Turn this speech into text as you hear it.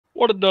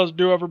What it does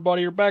do,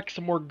 everybody, you're back to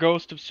some more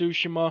Ghost of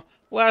Tsushima.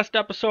 Last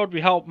episode,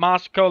 we helped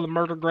Masako, the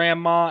murder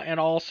grandma, and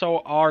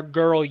also our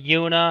girl,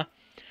 Yuna.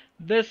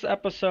 This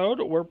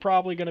episode, we're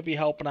probably going to be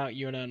helping out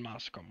Yuna and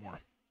Masako more.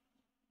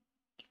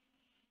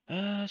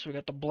 So we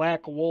got the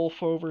Black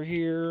Wolf over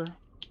here.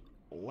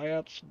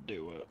 Let's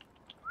do it.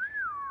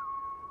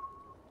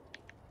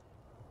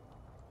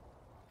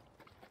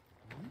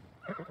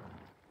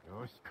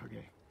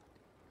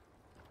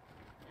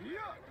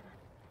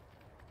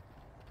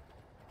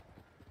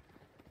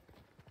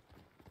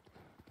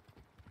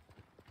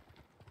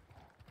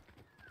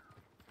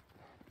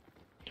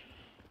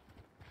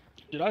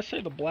 Did I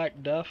say the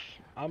Black Death?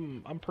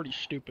 I'm pretty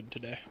stupid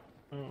today.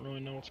 I don't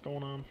really know what's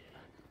going on.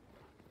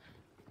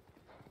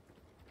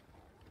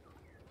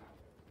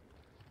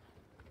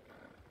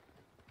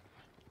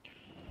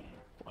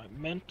 What I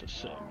meant to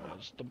say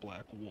was the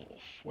Black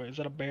Wolf. Wait, is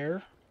that a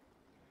bear?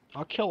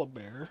 I'll kill a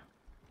bear.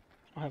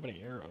 I don't have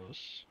any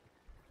arrows.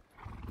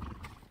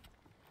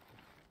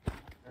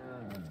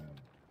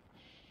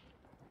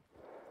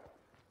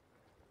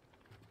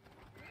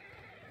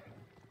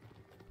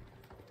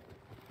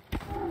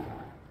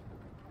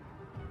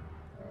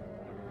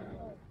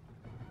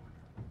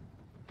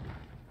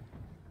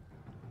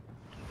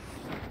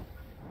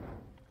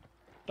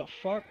 The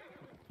fuck?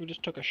 Who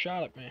just took a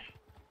shot at me?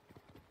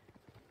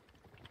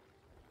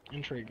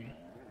 Intriguing.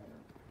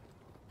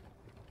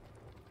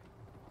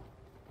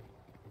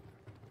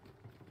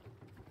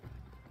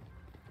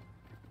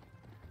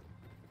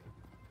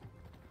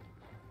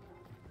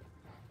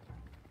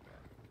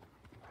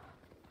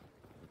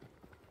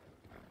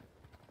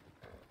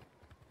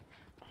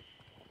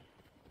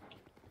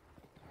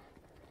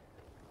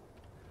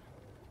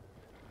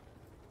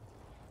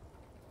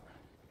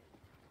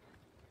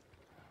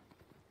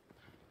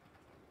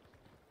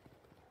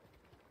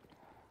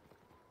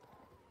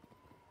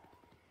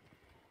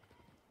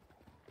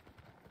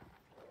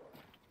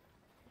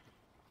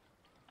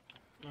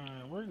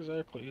 Alright, where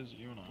exactly is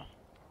Yuna?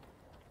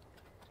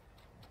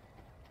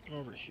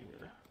 Over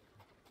here.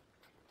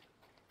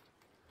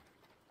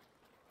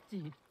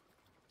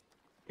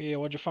 Yeah,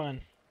 what'd you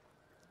find?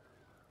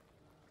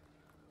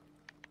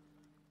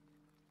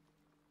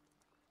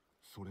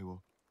 それは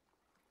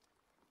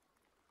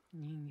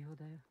人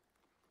形だよ。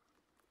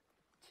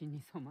血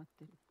に染まっ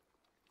てる。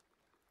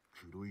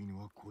黒犬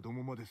は子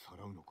供までさ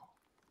らうのか。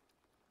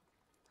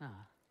あ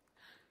あ。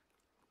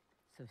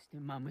そして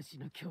マムシ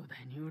の兄弟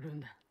に売るん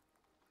だ。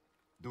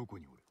どこ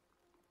におる。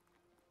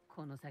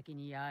この先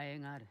に野営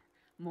がある。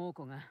猛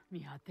虎が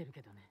見張ってる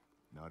けどね。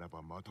なら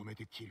ばまとめ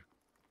て切る。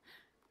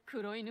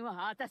黒犬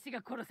は私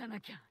が殺さな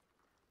きゃ。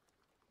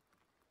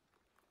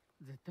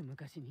ずっと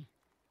昔に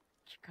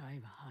機会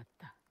はあっ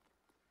た。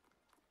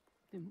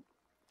でも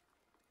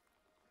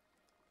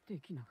で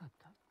きなかっ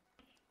た。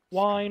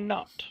Why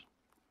not?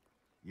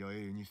 野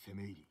営に攻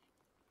め入り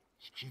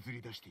引きず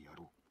り出してや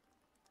ろう。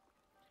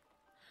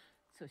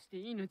そして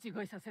命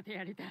乞いさせて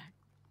やりたい。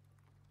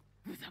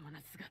無様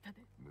な姿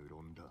で。無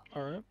論だ。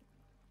Alright.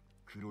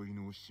 黒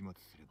犬を始末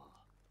すれば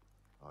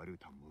アル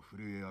タンも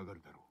震え上が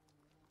るだろ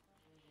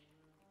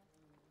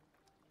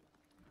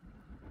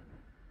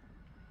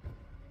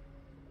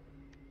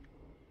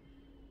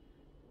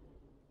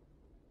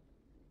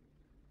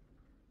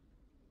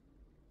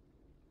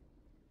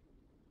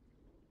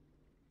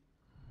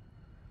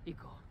う。行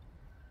こ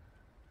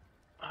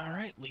う。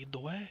Alright, lead the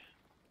way.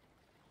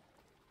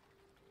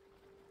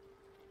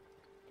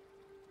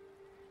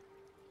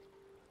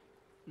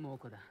 猛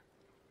虎だ。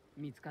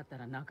見つかった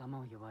ら仲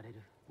間を呼ばれ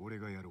る。俺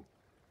がやろう。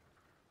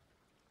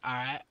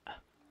Alright.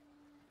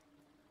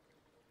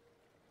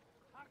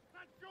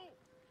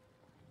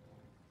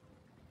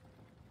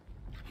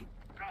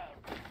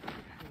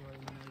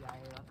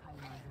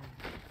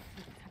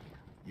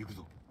 行く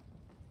ぞ。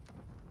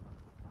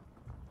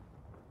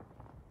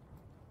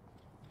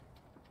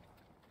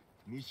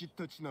見知っ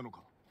た地なの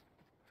か。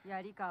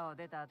槍川を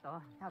出た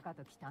後、タカ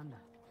と来たんだ。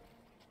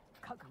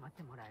かくまっ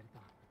てもらえると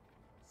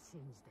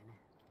信じてね。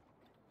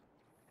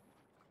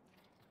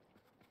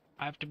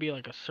I have to be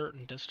like a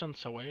certain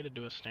distance away to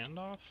do a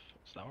standoff?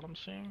 Is that what I'm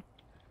seeing?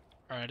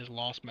 Or I just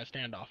lost my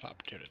standoff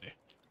opportunity.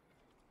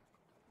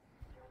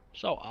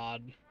 So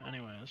odd.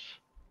 Anyways.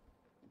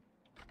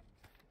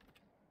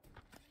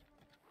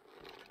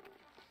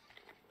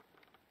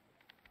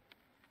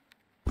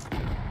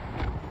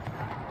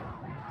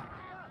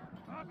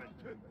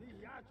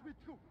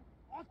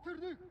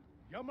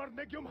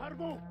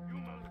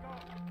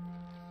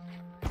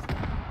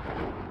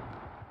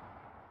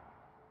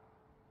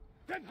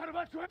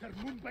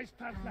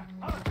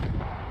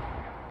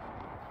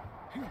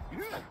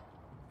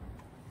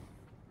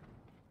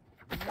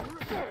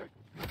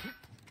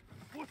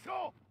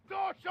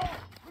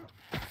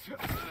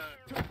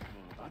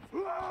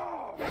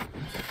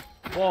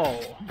 Whoa.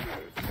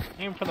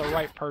 Aim for the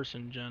right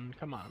person, Jen.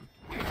 Come on.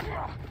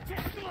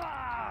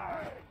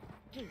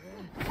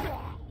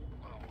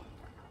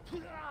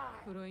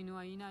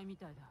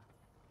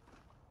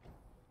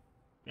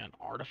 An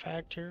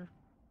artifact here?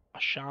 A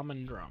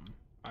shaman drum.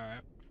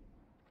 Alright.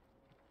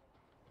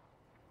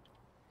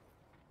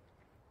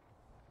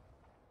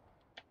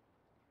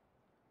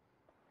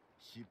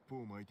 尻尾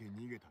を巻いて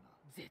逃げたな。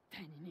絶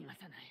対に逃が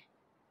さない。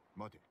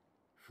待て、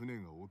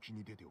船が沖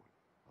に出ておる。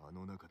あ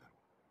の中だろ。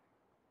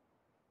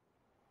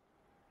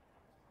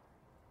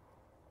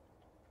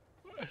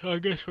 I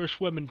guess we're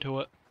swimming to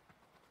it.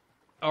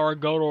 Or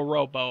go to a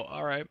rowboat.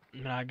 Alright,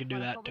 I could do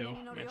that too.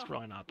 I mean, it's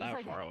really not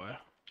that far away.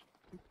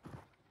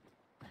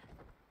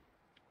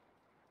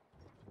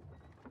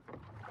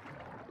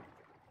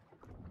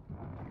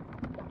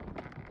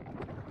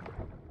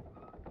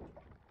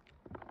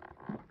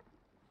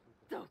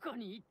 どこ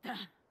に行った？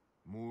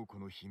もうこ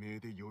の悲鳴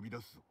で呼び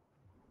出すぞ。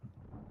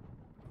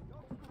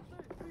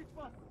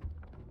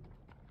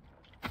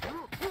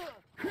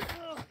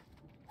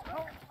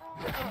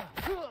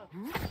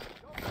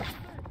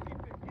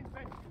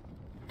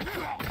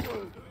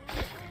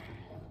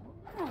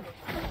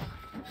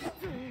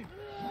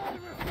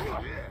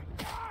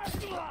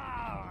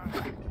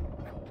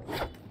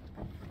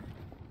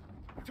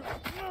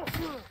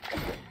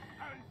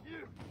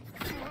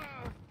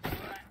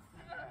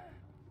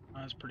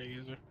That's pretty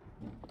easy.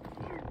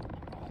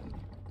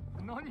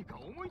 何か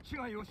思い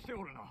違いをして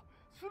おるな。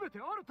すべて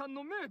アルタン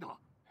の命だ。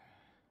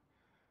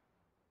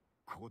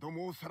子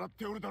供をさらっ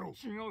ておるだろう。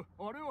違う、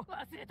あれは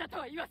忘れたと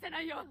は言わせ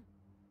ないよ。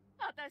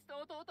私と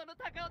弟の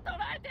鷹を捕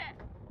らえて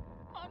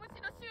マム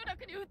シの集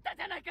落に撃った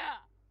じゃない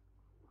か。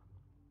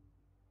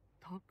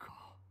タ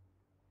カ。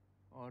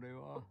あれ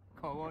は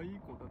可愛い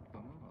子だった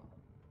な。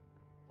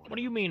 What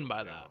do you mean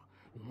by that?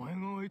 お前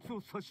があいつ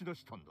を差し出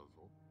したんだぞ。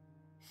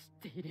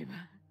知っていれば。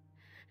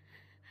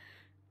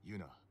ユ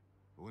ナ、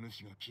お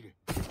主が切れ。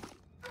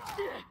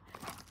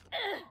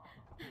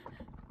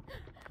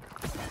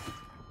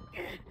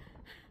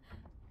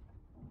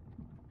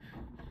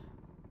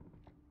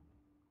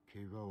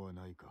怪我は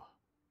ないか。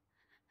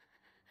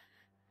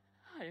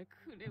早く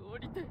船を降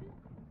りたい。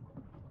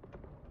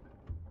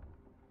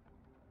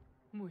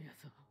燃や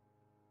そう。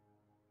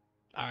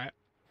Alright.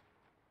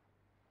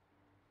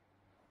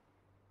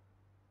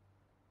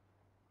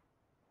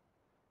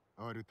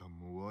 アルタン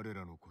も我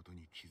らのこと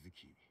に気づ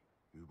き、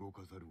動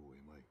かざるを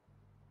得まい。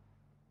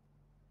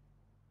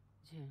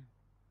ジェーン、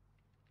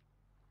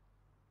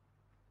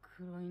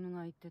黒犬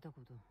が言ってた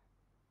こと、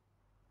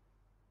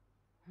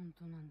本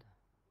当なんだ。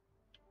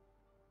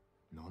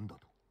なんだ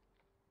と？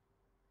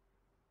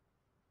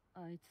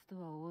あいつと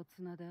は大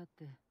綱であっ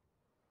て、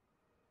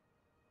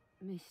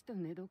飯と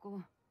寝床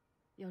を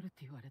やるって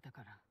言われた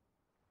から。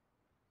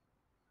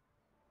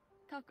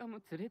タカも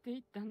連れて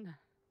行ったんだ。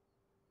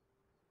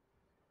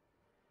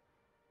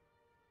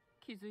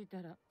気づい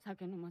たら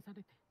酒飲まさ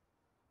れて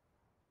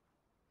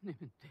眠っ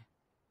て。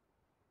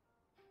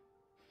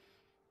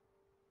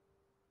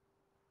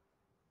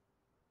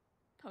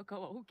タカ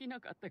は起きな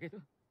かったけど、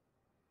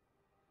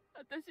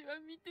私は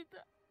見て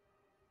た。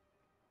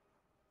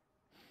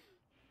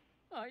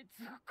あい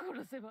つを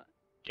殺せば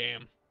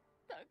Damn.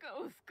 タカ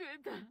を救え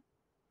た。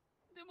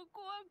でも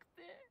怖く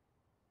て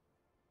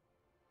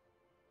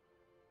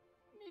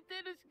見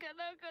てるしか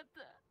なかっ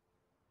た。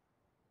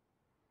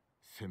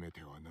攻め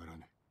てはなら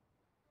ぬ。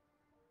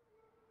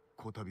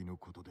こたびの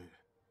ことで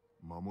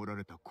守ら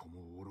れた子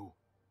もおろ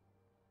う。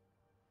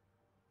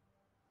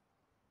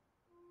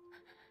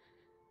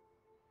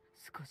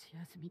少し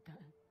休みたい。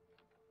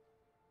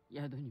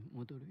宿に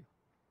戻るよ。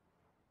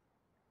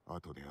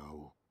後で会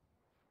おう。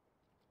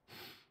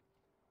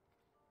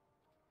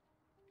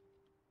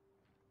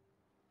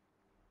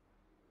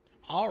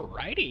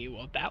Alrighty,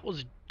 well that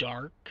was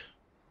dark.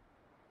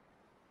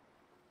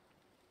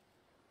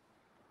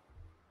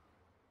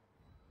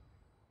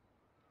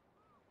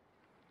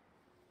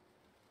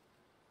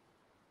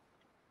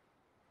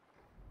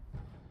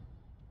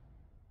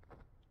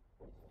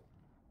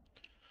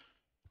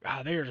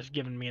 God, they're just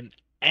giving me an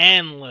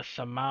endless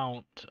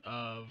amount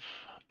of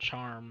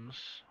charms.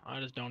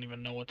 I just don't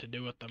even know what to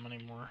do with them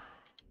anymore.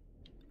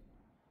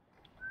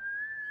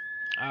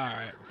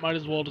 Alright, might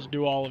as well just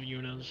do all of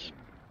Yuna's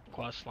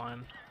quest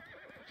line,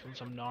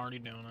 since I'm already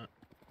doing it.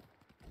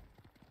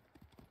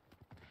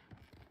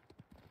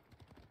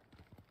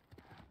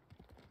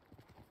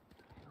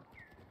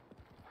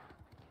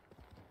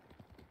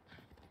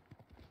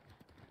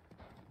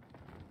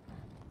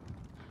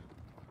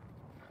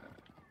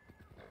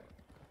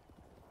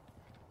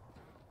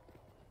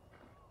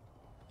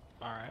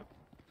 Alright.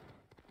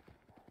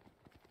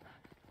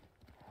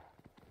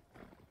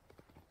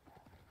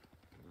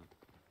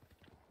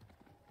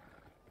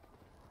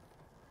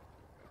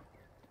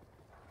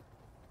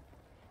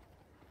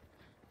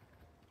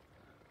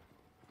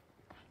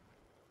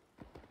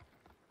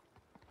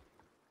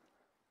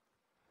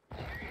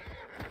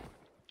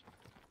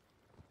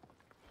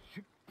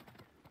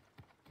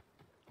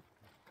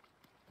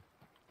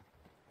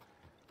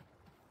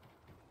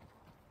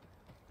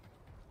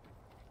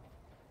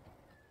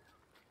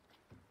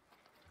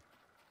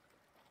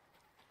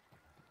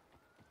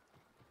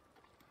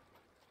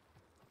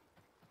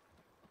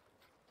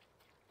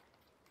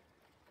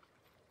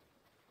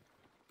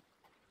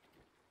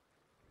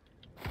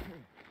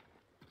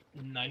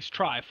 Nice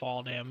try,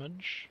 fall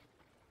damage.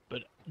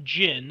 But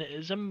Jin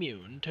is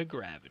immune to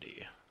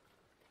gravity.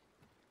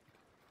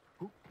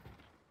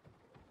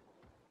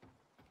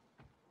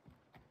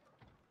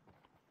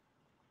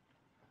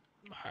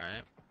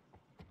 Alright.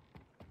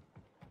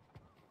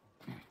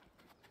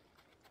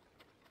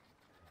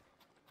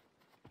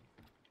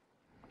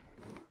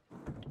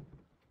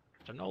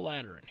 There's no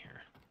ladder in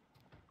here.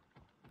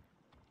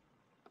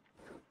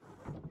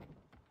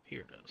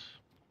 Here it is.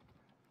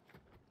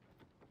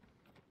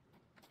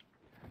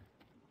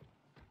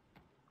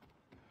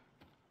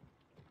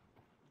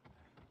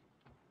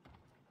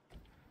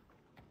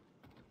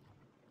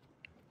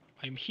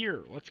 I'm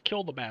here. Let's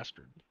kill the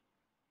bastard.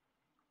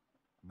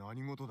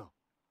 何事だ。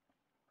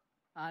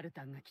アル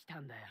タンが来た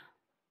んだよ。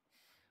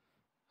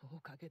お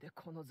かげで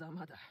このざ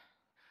まだ。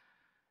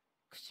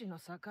櫛の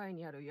境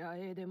にある野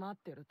営で待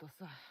ってると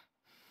さ。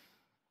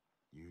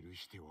許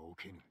してはお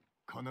けぬ。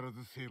必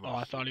ず成 Oh,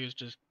 I 敗し thought he was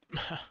just...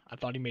 I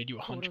thought he made you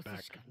a 殺 hunchback.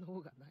 すしか脳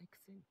がないく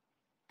せに。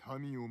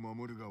民を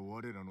守るが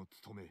我らの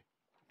務め。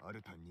ア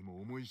ルタンにも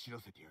思い知ら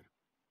せてやる。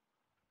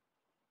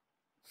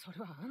それ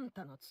はあん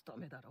たの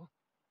務めだろ。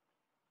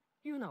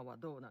ユナは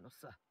どうなの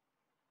さ。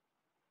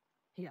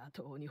野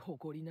党に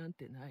誇りなん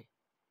てない。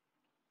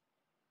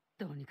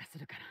どうにかす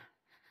るから。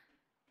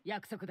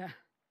約束だ。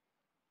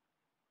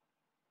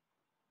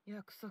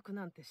約束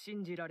なんて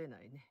信じられ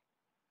ないね。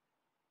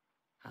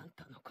あん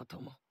たのこと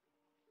も。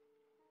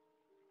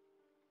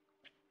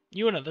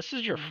Yuna, this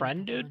is your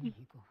friend, dude?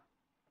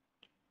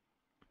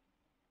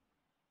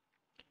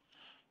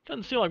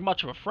 Doesn't seem like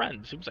much of a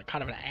friend. Seems like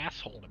kind of an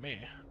asshole to me.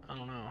 I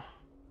don't know.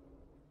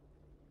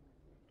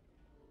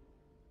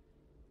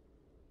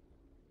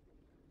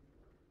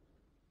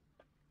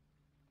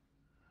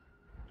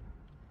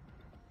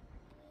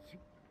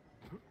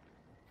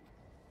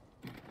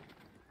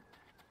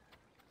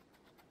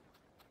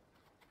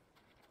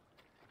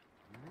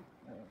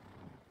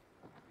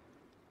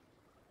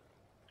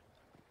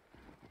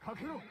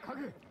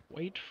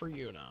 Wait for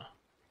Yuna.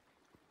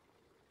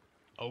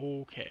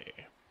 Okay.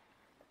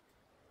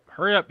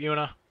 Hurry up,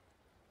 Yuna.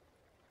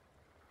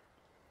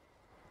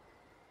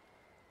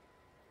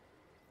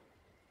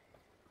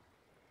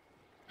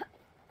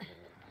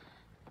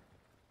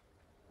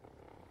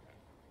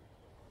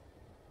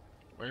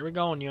 Where are we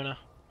going, Yuna?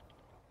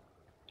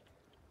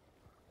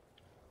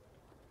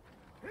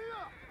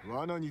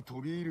 罠に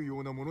飛び入るよ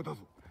うなものだ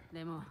ぞ。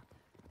でも、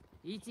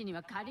位置に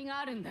は借りが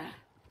あるんだ。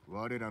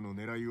我らの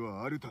狙い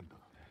はアルタンだ。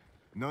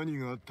何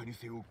があったに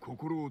せよ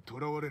心をと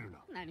らわれるな。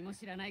何も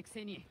知らないく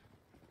せに。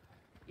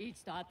イ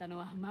チと会ったの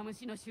はマム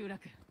シの集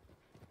落。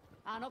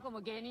あの子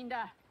も芸人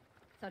だ。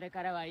それ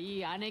からはい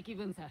い姉貴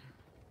分さ。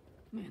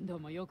面倒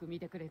もよく見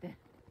てくれて。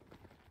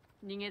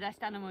逃げ出し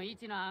たのもイ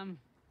チの案。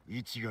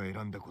イチが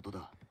選んだこと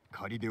だ。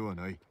仮では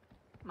ない。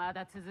ま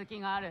だ続き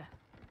がある。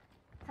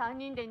3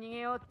人で逃げ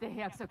ようって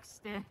約束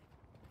して、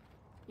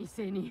一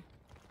斉に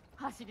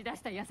走り出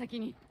した矢先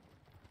に、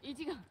イ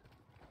チが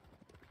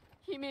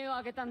悲鳴を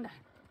上げたんだ。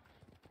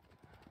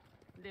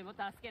でも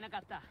助けなか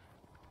った。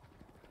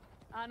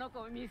あの子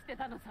を見捨て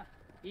たのさ。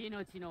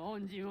命の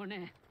恩人を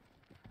ね。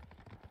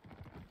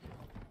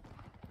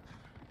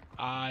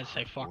I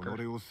say fucker.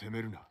 己を責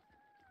めるな。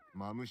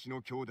マムシ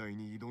の兄弟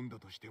に挑んだ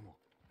としても、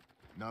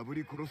なぶ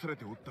り殺され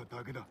ておった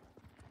だけだ。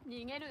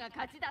逃げるが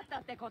勝ちだった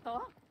ってこ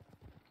と？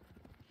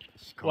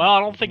 Well, I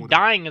don't think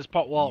dying is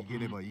part. Well, 逃げ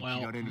れば生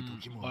きられぬ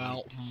時もあ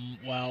る。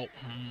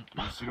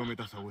後ろめ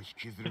たさを引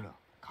きずるな。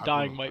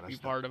dying might be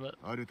part of it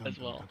アルタン as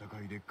との well.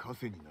 戦いで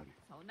稼になる。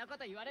そんなこ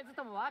と言われず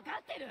とも分か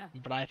ってる。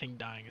 But I think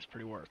dying is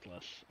pretty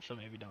worthless, so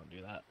maybe don't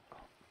do that.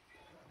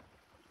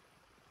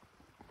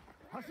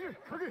 走れ、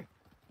影。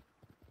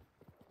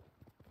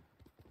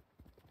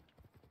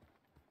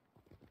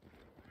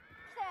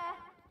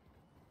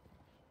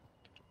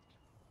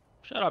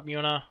Shut up,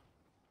 Yuna.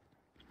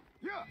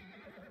 や。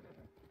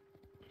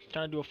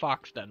 Trying to do a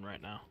fox den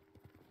right now.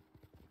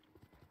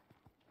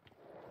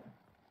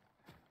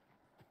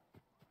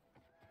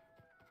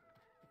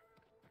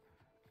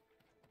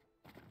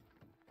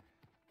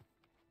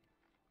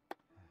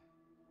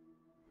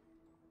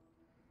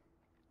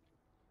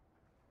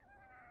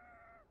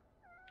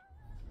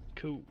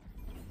 Cool.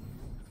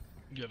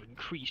 You have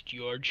increased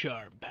your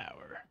charm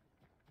power.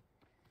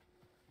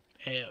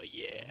 Hell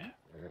yeah.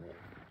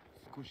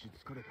 少し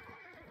疲れたか。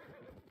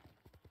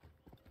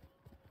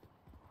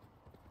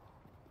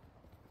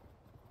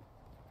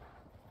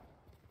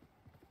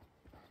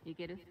い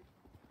ける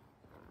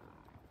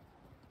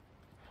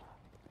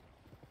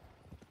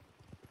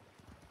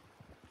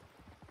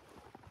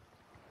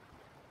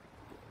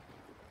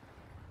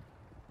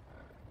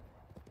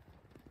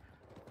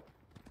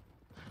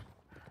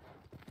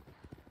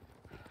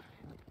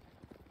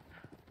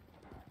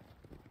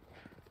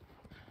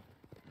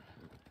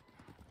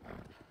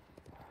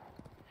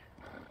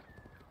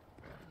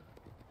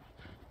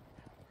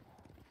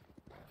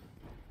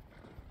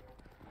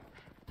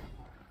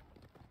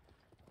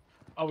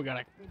？Oh, we got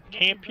a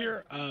camp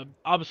here?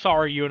 I'm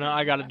sorry, Yuna.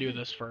 I gotta do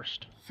this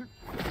first.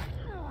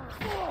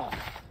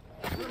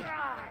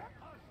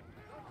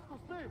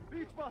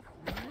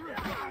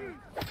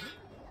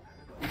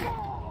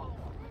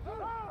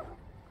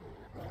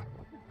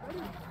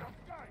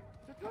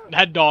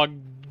 That dog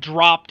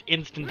dropped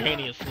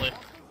instantaneously.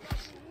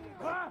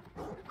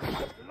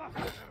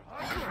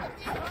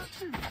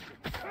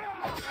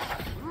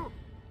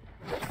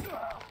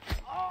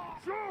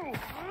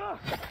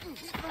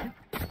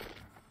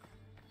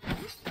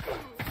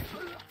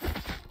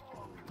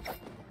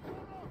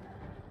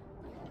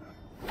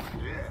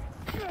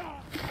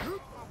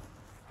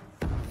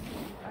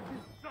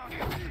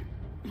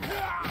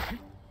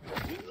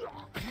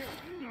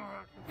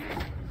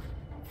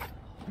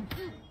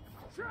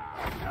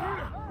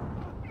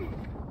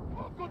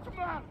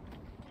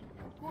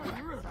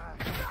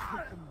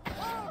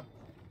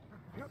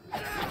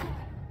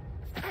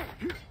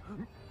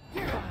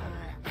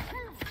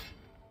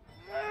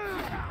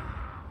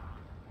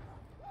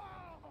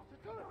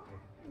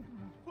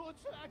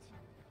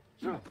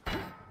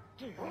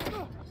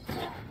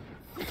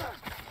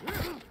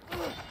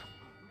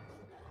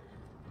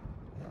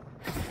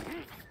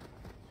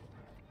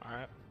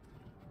 Alright.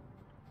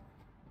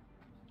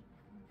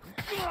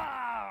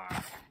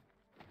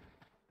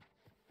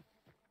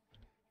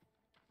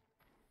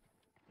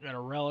 Got a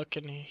relic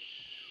in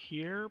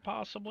here,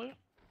 possibly?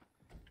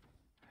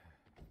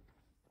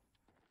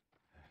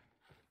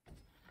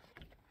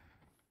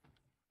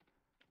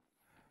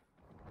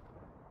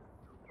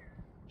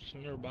 It's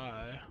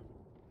nearby.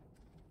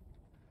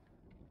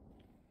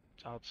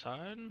 It's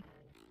outside.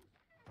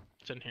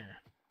 It's in here.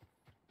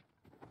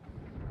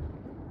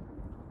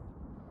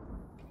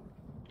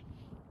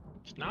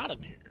 It's not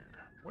in here.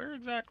 Where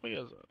exactly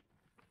is it?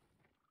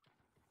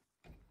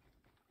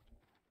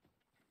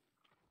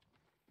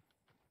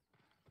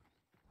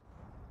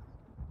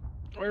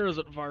 Where is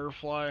it,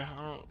 Firefly? I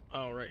don't.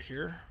 Oh, right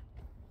here.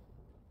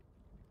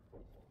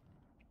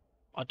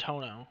 A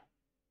tono.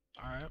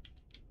 Alright.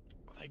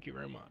 Thank you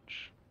very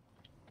much.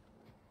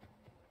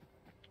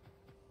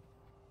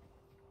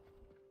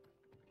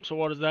 So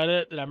what, is that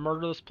it? Did I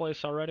murder this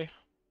place already?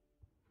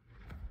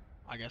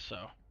 I guess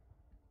so.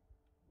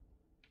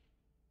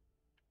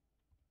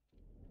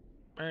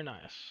 Very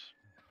nice.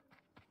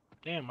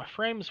 Damn, my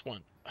frames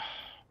went.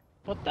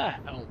 What the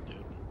hell,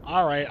 dude?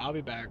 Alright, I'll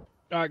be back.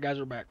 Alright, guys,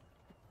 we're back.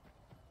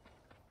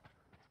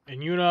 And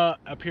Yuna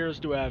appears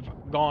to have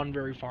gone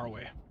very far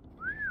away.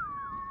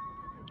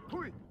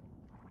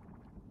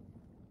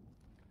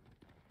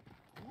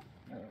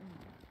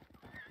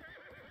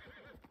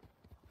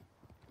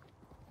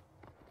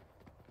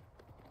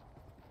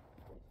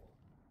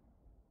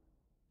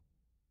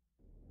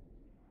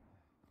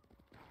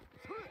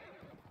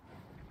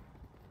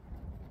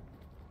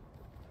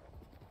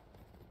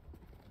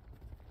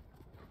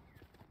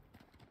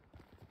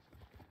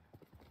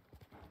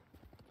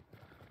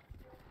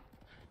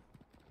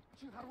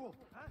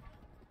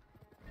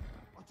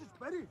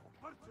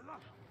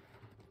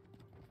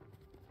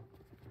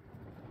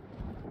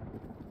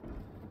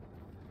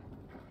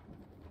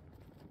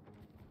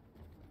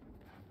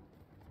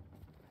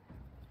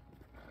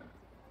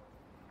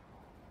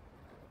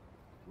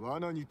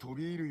罠に飛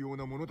び入るよう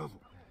なものだぞ。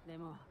で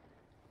も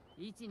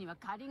位置には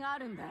借りがあ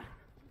るんだ。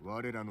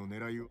我らの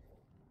狙いを。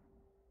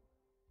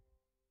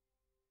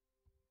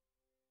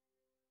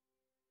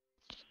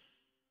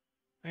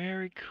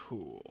Very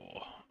cool.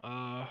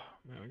 Man,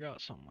 we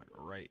got something like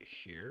right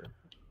here.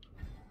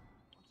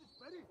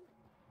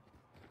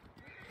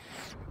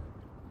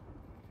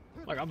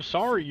 Like, I'm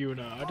sorry,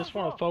 Yuna. I just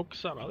want to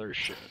focus on other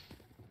shit.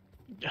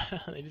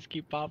 They just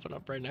keep popping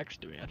up right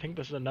next to me. I think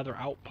this is another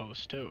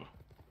outpost, too.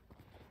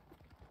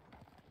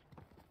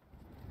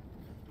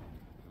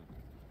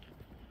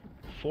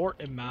 Fort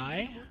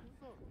Imai?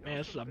 Man,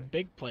 this is a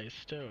big place,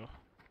 too.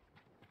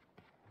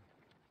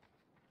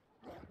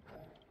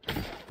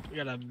 We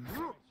got a...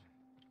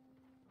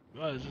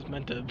 What is this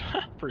meant to...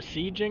 for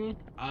sieging?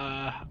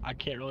 I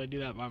can't really do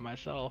that by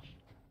myself.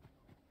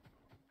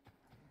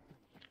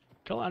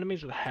 Kill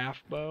enemies with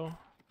half bow.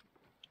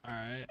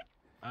 Alright.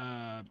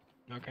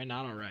 Okay,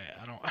 not alright.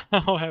 I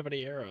don't have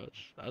any arrows.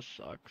 That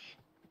sucks.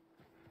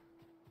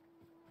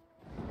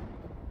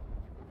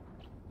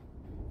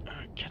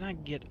 Can I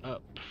get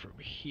up from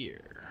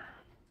here?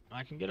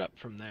 I can get up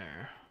from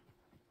there.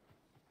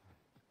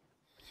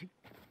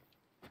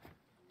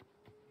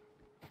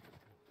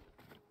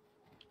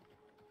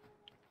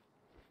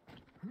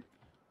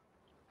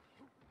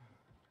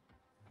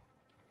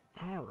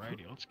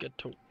 Alrighty, let's get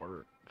to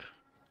work.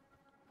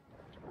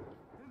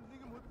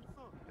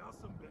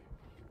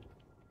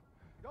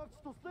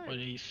 What, did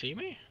he see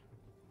me?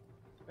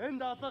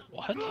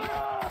 What?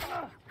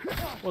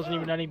 Wasn't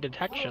even any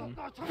detection.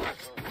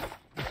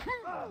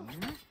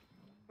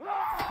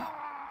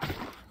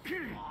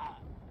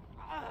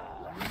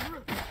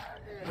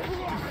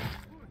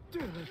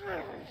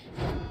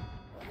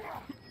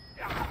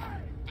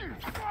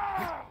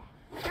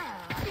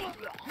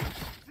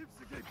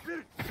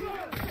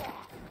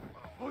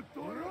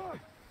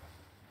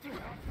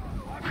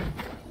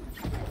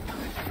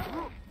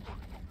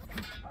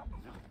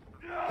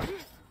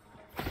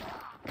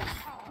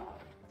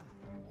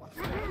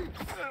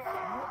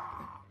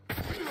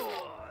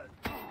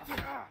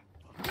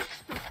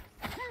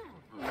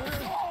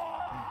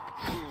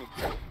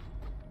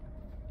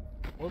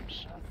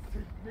 Whoops.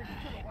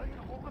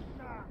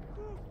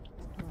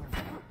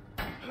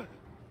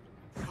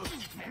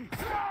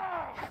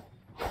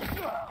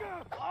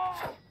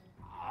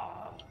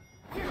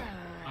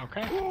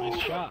 Okay, nice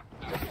shot.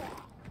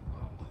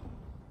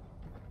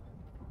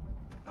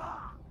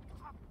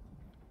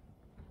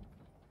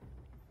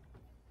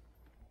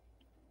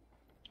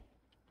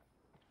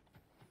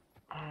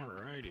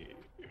 Alrighty.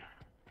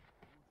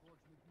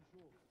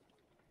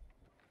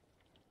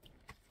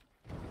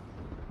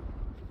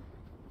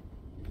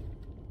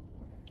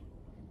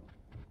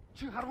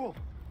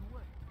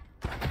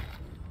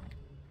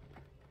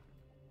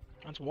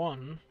 That's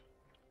one.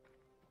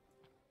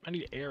 I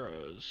need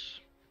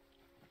arrows.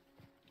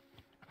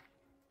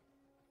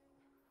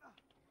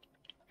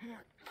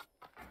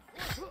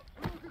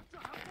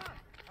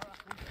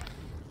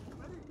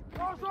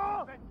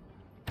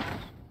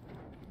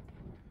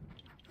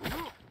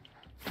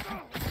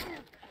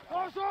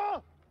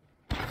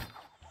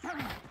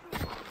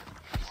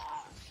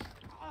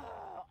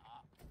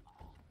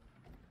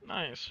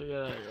 Nice, we got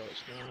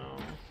arrows now.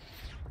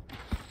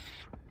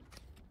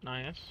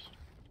 Nice.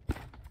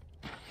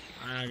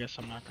 I guess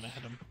I'm not gonna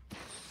hit him.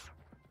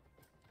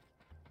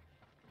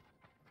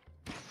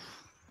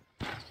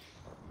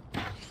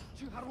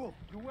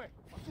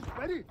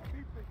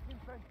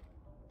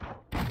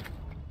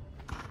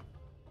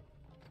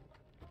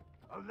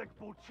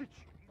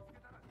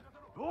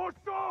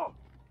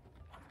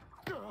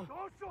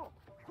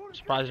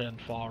 Surprised I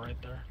didn't fall right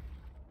there.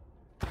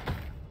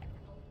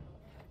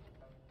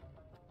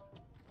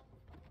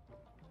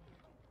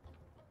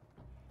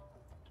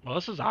 Well,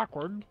 this is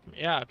awkward.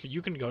 Yeah,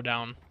 you can go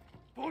down.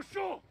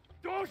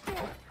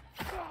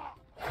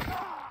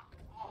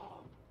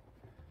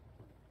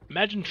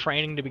 Imagine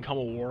training to become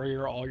a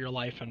warrior all your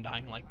life and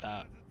dying like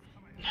that.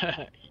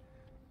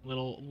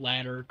 Little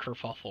ladder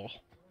kerfuffle.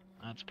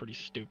 That's pretty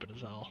stupid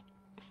as hell.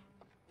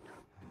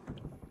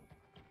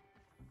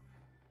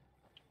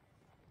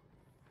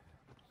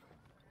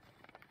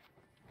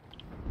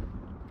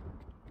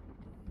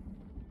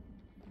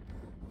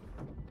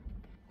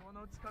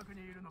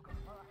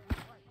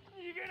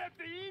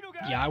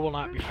 Yeah, I will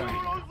not be fighting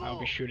you. I will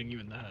be shooting you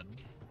in the head.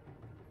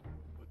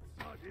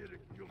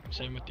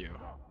 Same with you.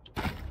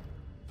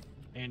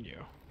 And you.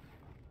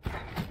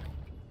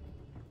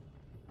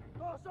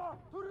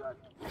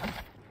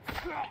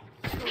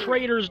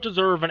 Traitors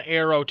deserve an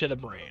arrow to the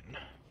brain.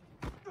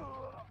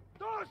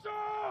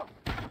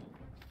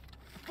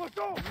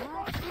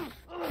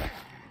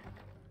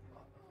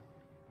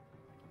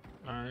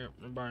 Alright,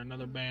 we're buy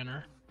another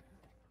banner.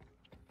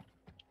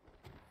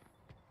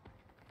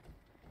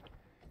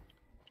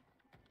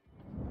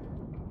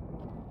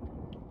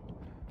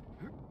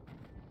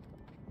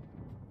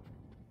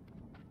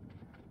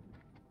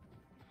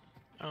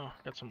 Oh,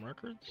 got some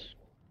records.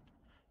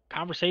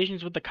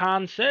 Conversations with the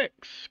Khan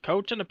 6.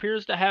 Khoton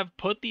appears to have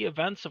put the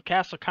events of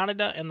Castle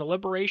Kaneda and the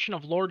liberation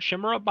of Lord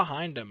Shimura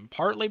behind him,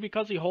 partly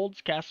because he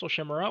holds Castle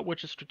Shimura,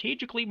 which is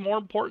strategically more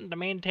important to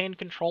maintain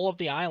control of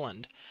the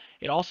island.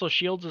 It also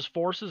shields his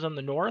forces in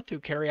the north, who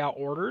carry out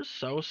orders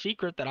so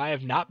secret that I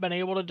have not been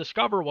able to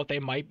discover what they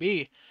might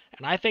be,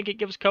 and I think it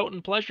gives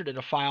Khoton pleasure to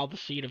defile the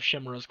seat of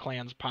Shimura's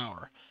clan's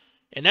power.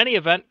 In any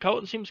event,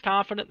 Khoton seems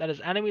confident that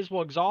his enemies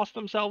will exhaust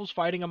themselves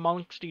fighting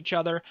amongst each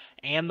other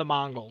and the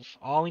Mongols.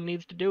 All he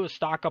needs to do is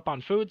stock up on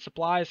food,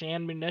 supplies,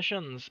 and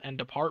munitions, and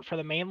depart for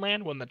the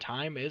mainland when the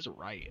time is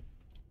right.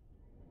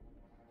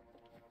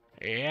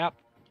 Yep.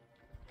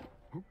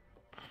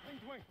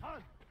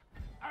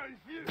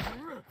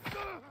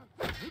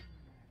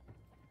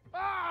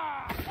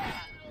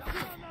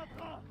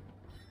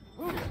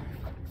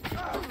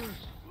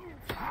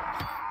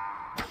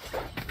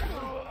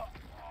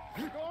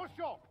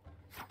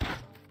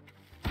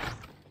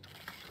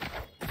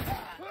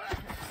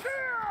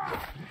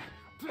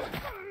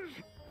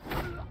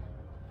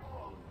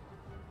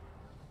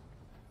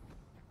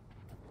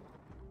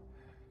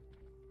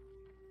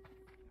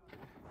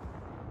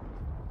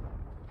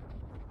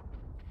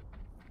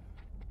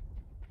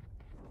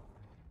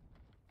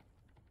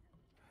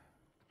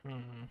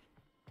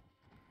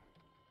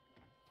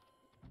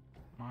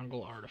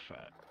 Mongol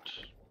artifact.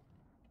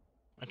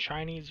 A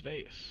Chinese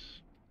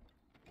vase.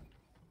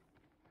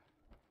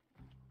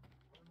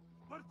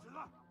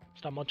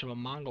 It's not much of a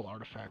Mongol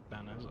artifact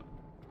then, is it?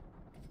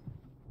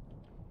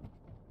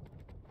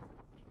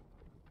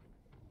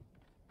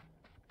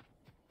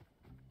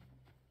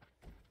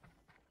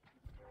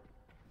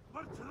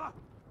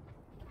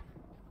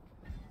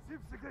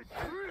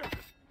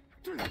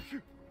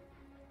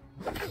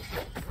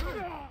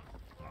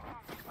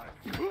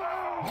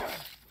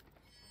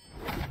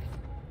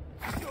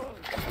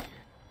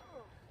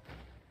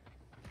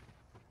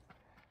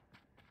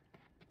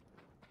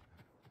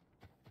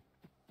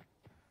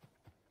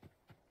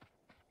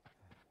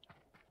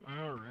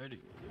 Alrighty.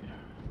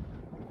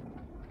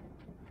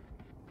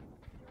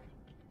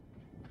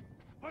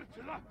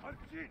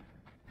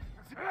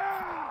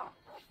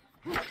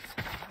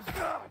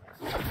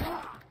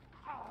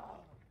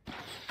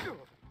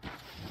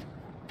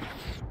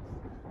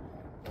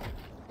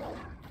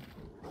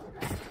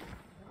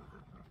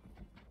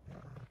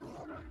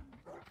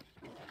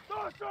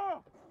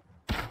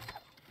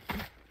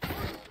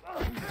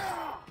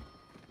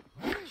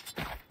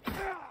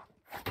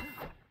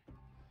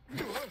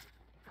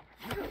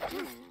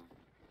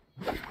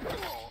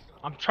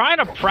 I'm trying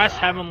to press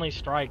Heavenly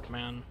Strike,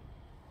 man.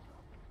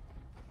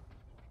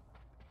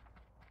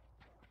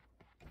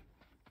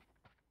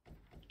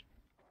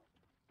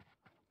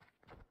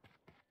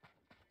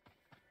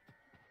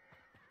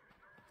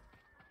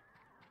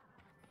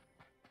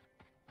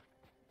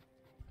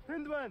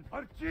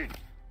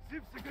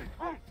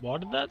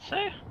 What did that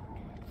say?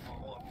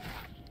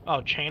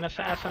 Oh, chain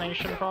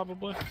assassination,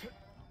 probably.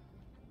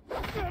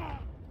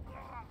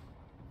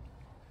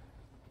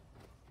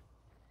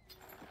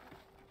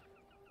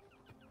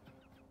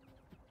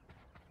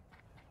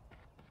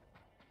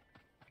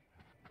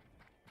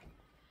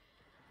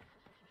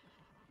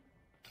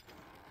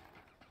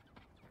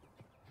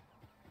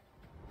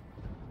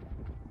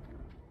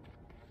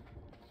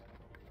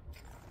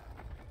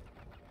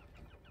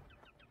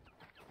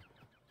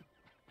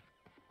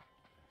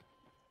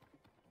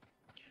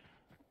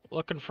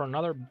 Looking for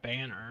another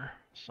banner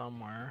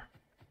somewhere.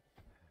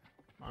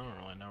 I don't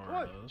really know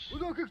where it is.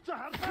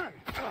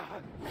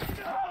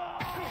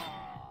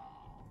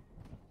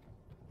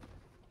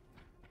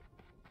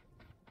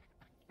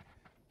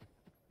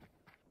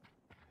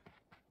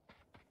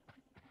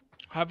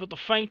 I haven't the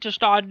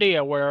faintest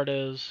idea where it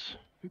is.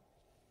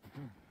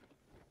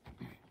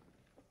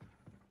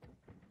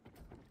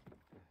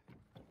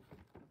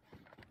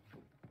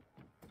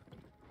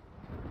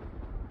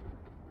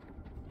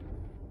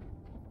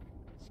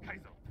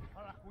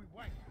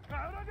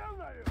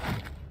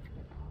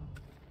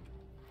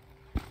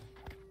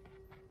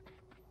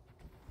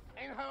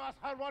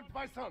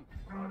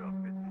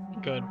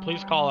 Good.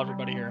 Please call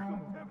everybody here.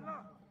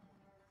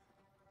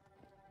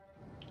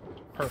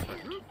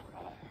 Perfect.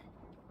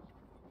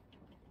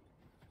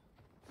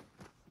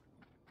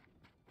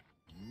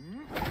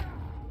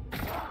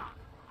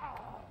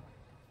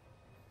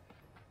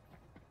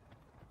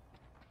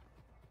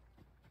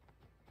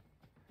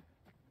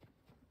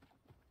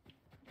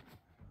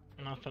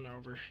 Nothing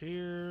over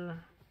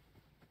here.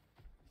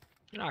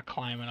 You're not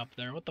climbing up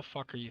there. What the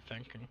fuck are you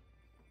thinking?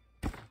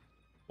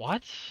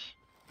 What?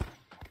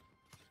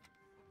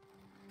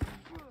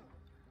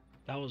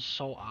 That was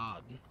so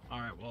odd.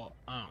 Alright, well,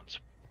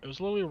 it was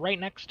literally right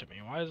next to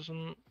me. Why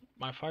isn't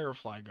my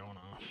firefly going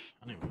off?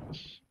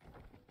 Anyways.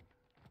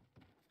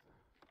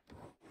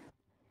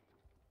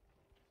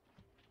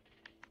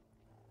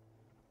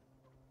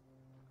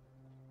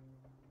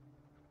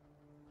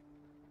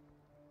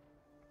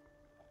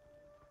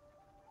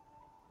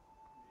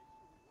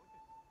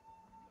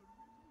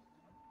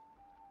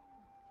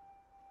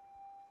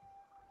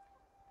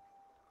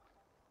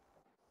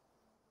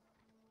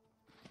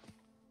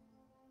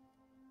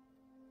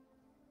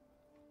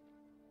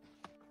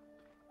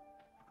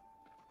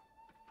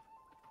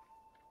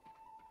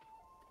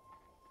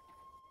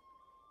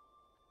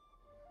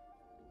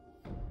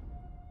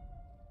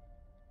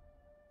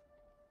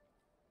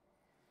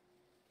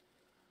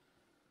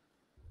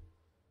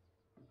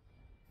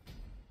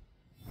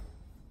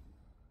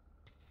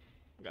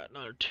 Got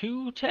another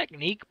 2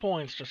 technique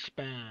points to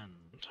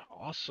spend.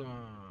 Awesome.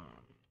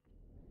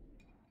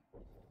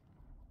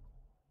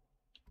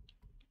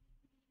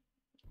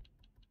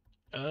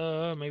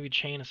 Maybe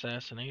chain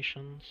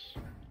assassinations.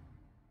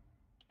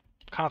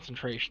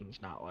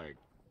 Concentration's not, like,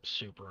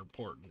 super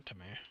important to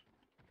me.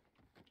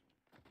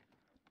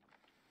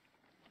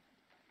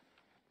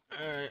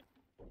 Alright.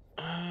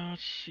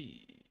 Let's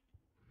see.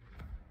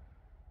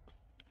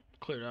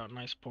 Cleared out a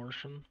nice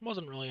portion.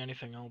 Wasn't really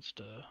anything else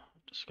to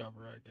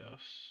discover, I guess.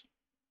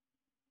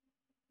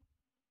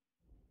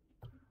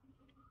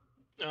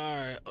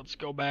 Alright, let's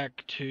go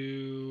back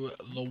to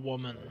the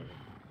woman.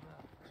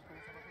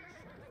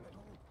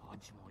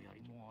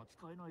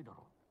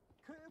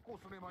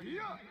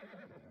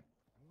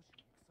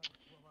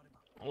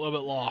 A little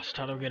bit lost.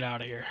 How do we get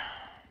out of here?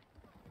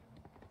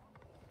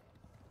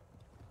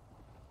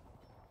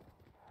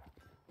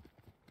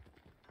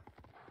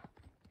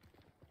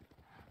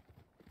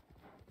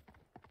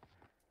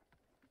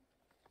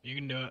 You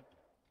can do it.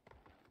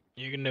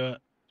 You can do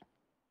it.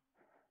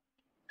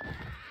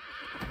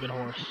 Good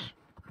horse.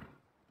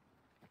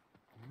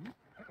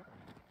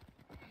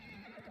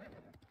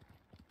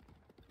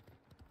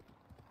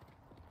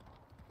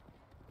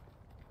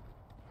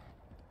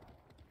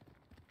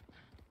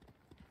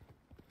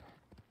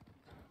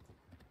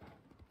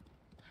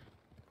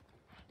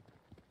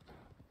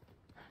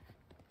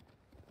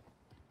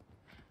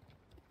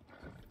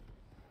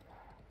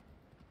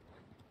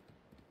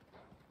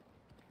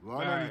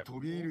 Alright.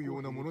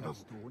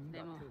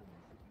 でも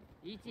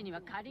位置に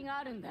は借りが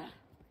あるんだ。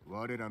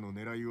我らの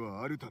狙い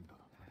はアルタンだ。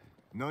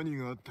何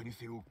があったに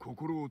せよ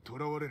心をと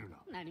らわれるな。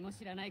何も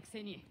知らないく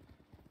せに。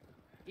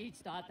位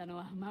置と会ったの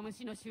はマム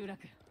シの集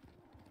落。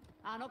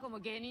あの子も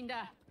芸人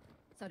だ。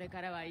それ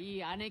からはい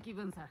い姉貴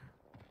分さ。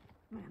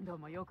面倒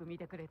もよく見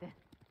てくれて。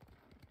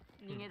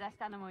逃げ出し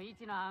たのも位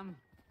置の案。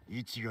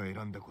位置が選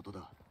んだこと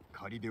だ。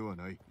仮では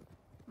ない。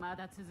ま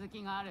だ続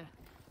きがある。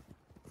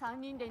3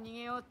人で逃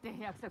げようって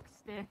約束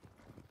して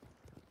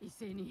一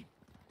斉に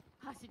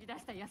走り出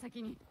した矢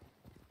先に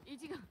イ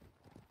チが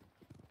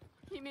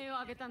悲鳴を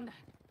上げたんだ。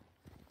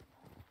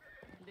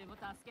でも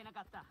助けな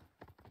かった。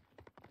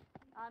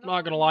 I'm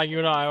not gonna lie,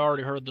 Yuna, I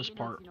already heard this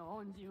part. 己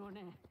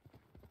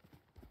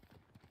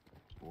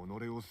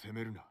を責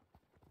めるな。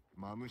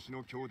マムシ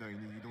の兄弟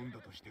に挑んだ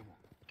としても。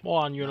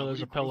 Hold on, Yuna,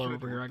 there's a pillar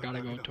over here. I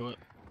gotta go to it.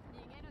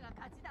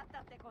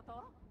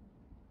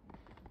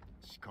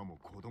 しかも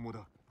子供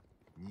だ。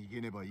逃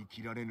げねば生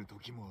きられぬ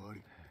時もあ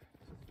る。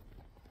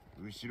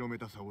後ろめ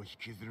たさを引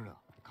きずるな。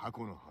過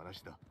去の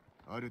話だ。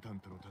アルタン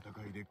との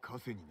戦いで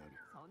枷になる。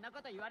そんな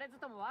こと言われず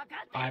とも分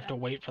かって I have to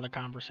る。 wait for the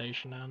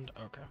conversation to end?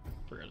 Okay,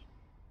 forget it.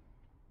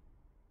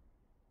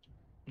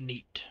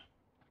 Neat.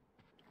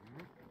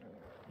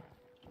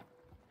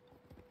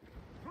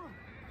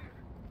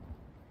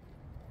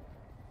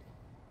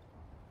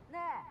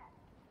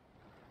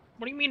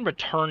 What do you mean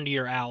return to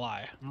your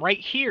ally? I'm right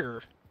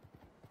here.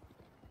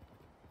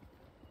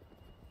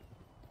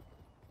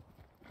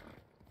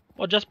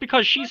 Well, just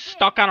because she's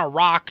stuck on a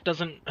rock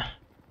doesn't...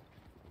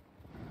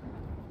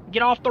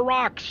 Get off the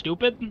rock,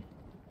 stupid!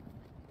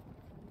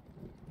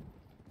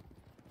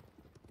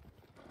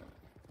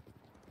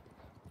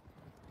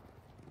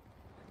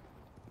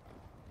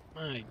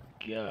 My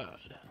god.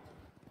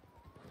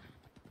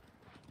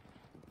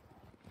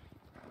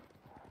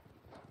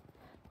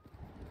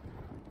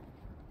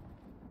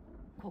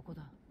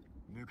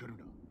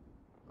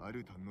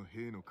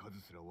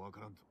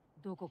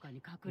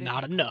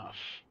 Not enough.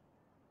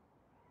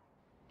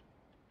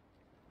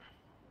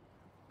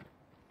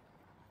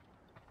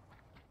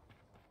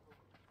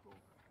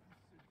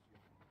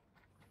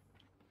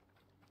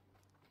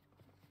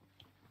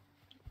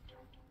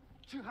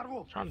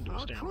 Trying to do a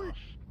standoff.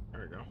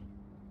 There we go.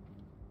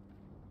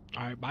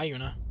 Alright, bye,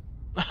 Yuna.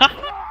 That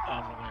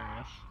was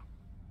hilarious.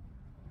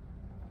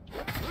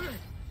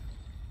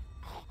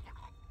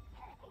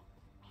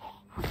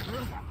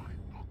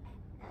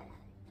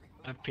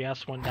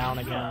 FPS went down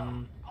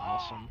again.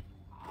 Awesome.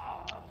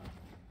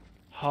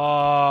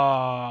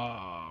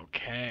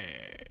 Okay.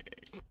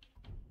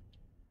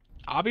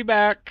 I'll be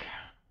back.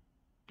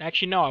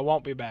 Actually, no, I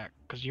won't be back,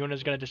 because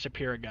Yuna's gonna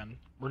disappear again.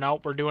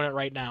 Nope, we're doing it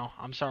right now.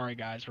 I'm sorry,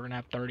 guys. We're gonna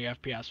have 30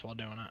 FPS while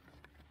doing it.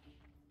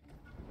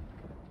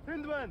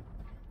 Hindman!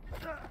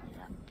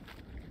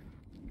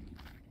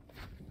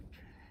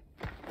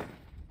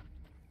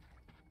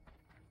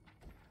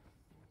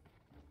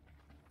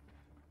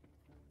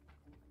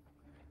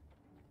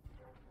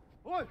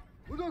 Oi!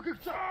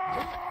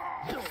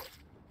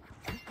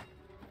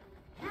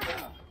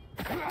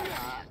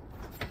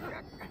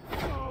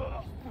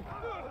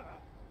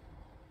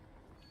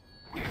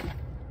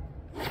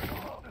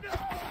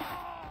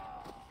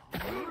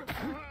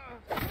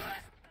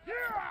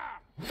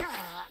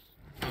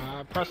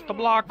 Press the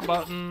block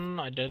button.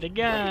 I did it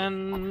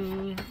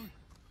again.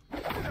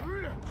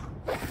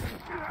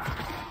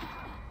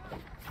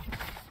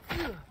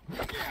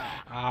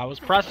 I was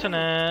pressing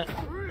it.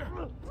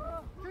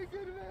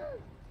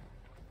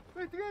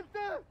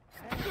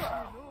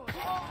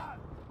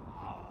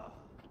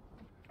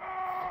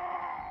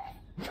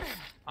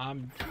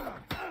 I'm...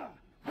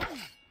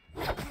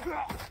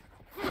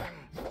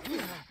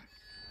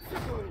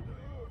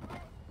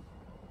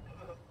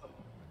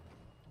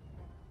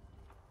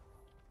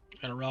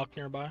 Got a rock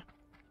nearby.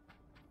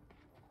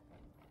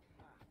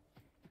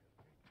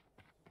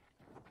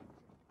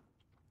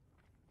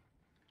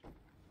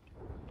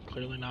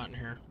 Clearly not in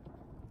here.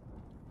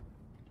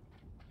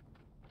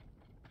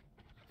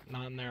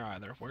 Not in there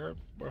either. Where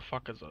the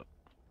fuck is it?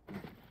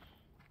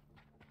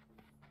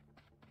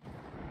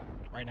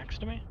 Right next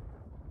to me?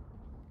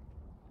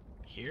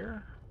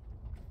 Here?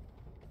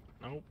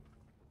 Nope.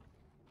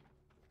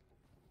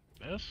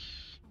 This?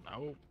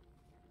 Nope.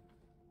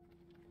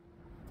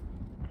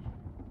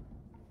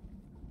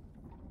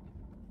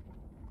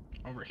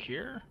 Over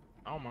here?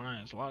 Oh my,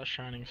 there's a lot of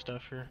shining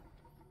stuff here.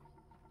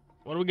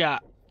 What do we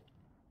got?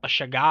 A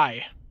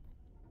Shagai.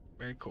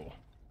 Very cool.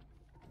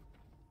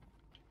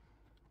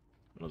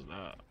 What was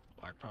that?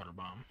 Black powder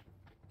bomb.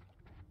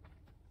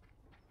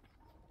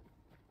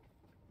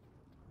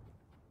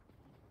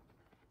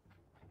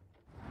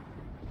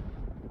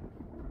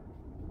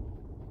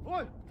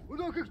 Oi!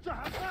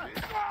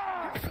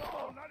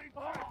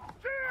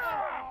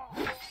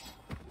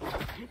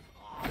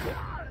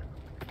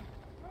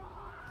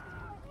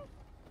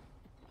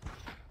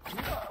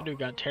 The dude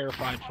got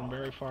terrified from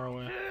very far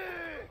away.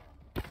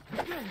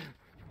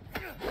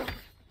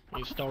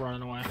 He's still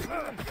running away.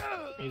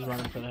 He's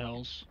running for the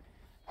hills.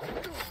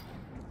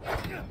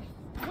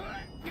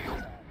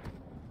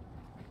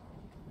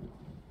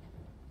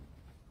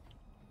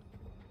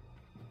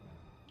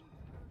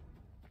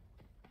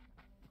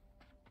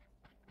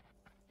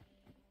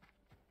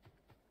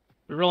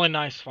 Really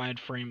nice wide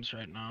frames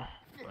right now.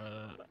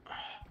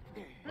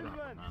 Whatever,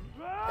 man.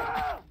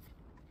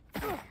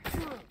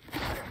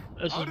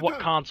 This is what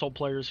console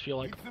players feel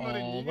like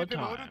all the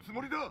time.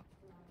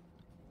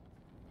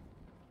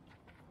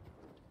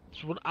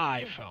 It's what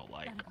I felt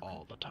like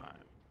all the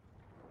time.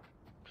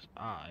 Because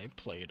I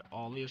played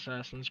all the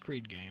Assassin's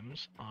Creed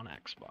games on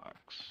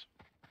Xbox.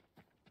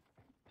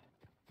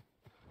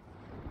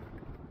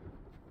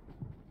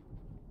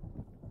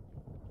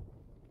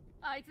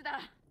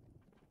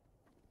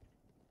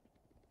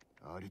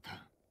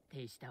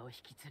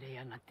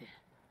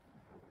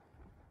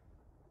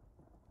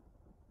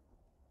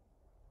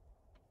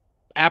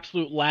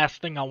 Absolute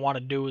last thing I want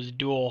to do is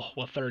duel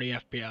with 30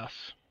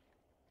 FPS.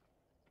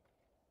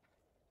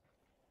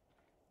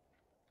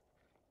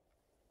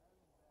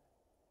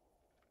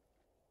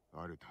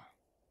 アルタン、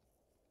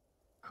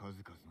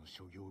数々の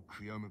所業を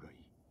悔やむがいい。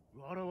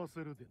笑わせ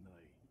るでない。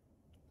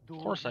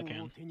 Of course I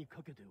can. 手に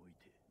かけておい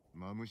て。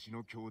マムシ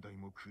の兄弟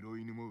も黒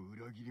犬も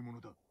裏切り者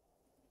だ。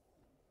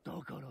だ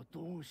から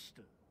どうし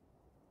た？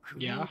クロ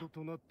Yeah. ード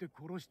となって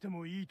殺して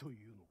もいいと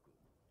いうのか。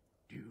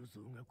竜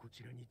蔵がこ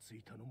ちらに着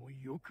いたのも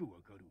よく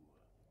わかる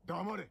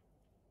わ。黙れ。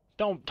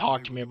 Don't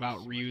talk to me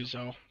about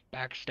Ryuzo.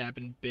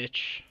 Backstabbing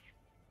bitch.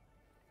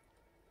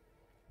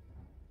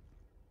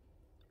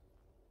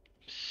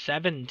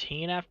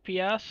 17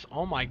 FPS?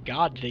 Oh my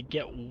god, did it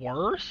get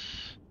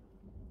worse?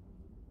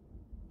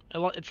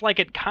 It's like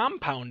it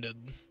compounded.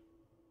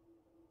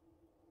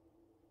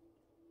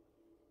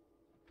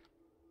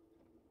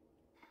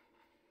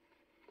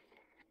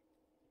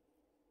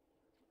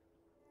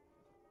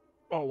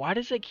 Oh, why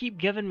does it keep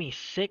giving me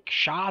 6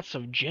 shots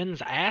of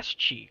Jin's ass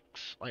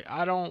cheeks? Like,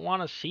 I don't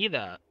want to see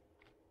that.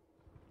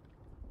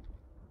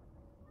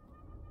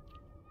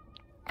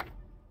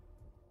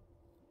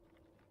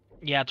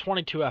 Yeah,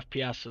 22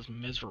 FPS is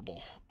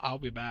miserable. I'll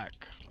be back.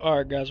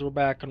 Alright guys, we're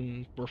back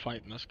and we're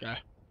fighting this guy.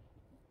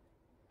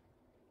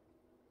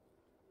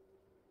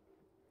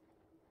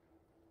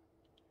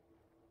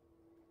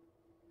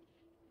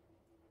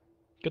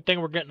 Good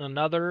thing we're getting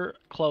another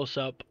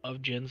close-up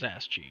of Jin's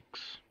ass cheeks.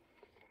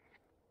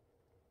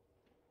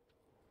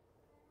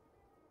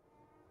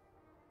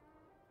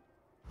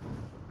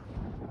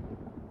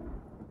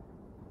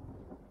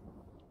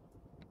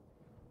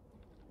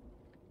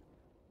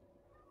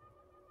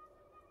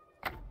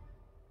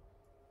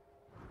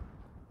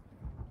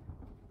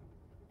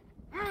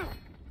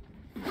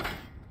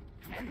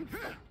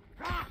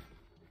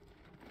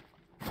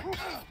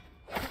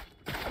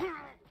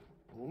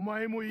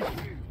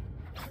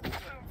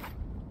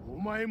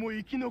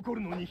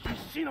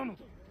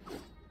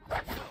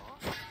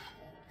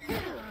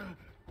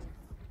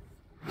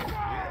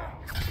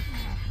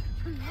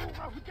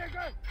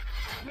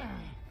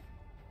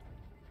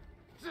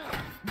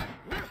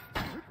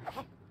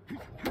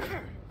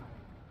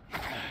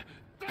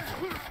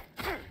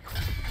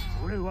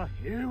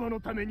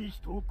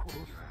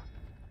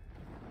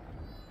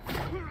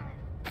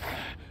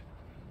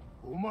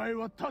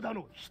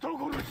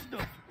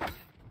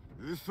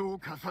嘘を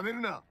重ね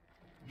るな。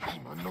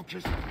欺瞞の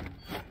決心。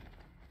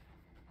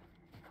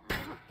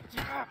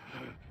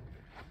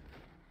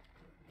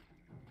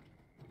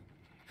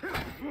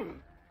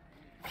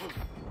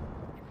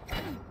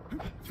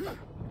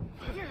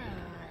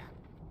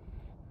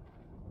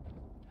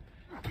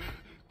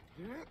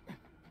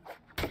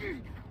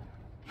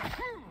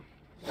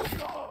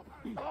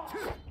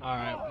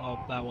Alright,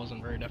 well, that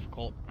wasn't very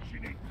difficult.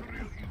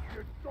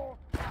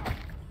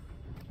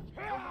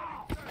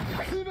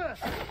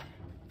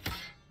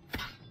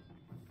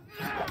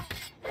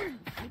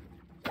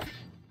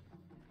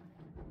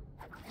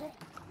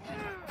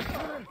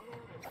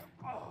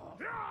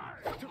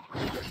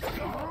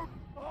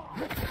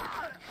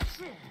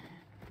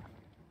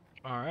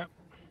 Alright.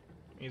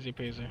 Easy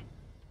peasy.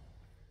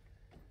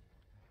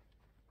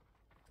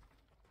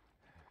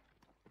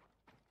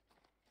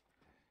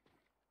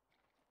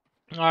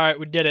 Alright,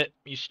 we did it,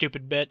 you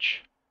stupid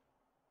bitch.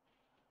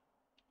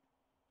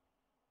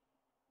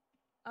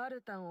 ア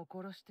ルタンを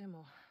殺して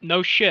も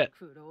No shit.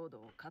 クロード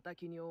を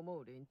敵に思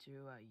う連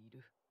中はい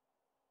る。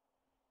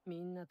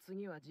みんな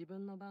次は自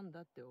分の番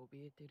だって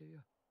怯えてる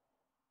よ。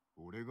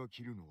俺が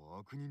切るのは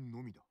悪人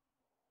のみだ。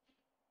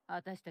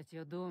私たち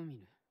をどう見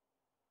る？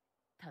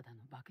ただの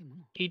化け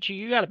物。Ichi,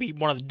 you gotta be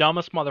one of the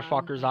dumbest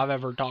motherfuckers I've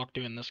ever talked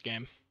to in this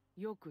game.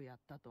 よくやっ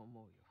たと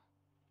思うよ。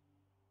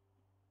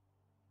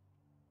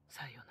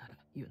さよなら、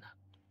ユナ。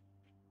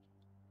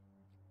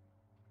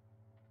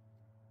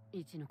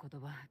イチの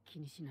言葉気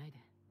にしないで。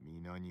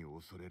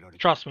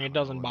 Trust me, it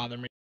doesn't bother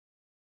me.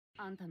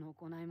 あんたの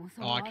行いも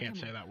Oh, I can't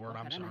say that word,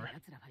 I'm sorry.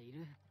 奴らがい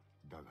る。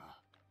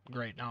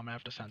 Great, now I'm gonna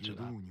have to censor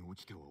that.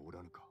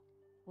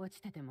 落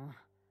ちてても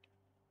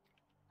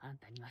あん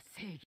たには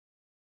正義。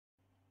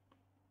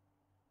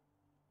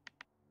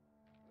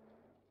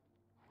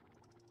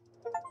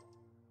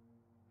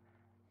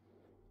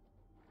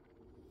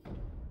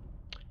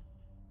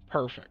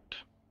 Perfect.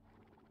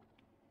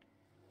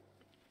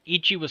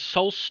 Ichi was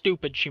so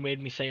stupid she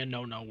made me say a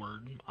no-no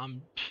word.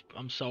 I'm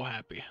so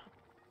happy.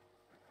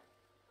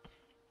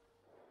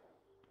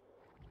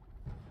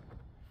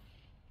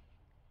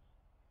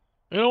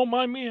 You don't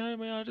mind me. I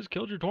mean, I just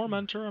killed your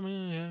tormentor. I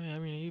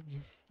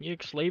mean, he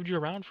slaved you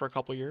around for a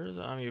couple years.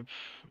 I mean,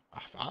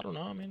 I don't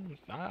know. I mean,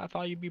 I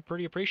thought you'd be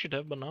pretty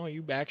appreciative, but no,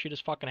 you actually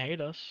just fucking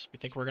hate us. You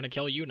think we're gonna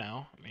kill you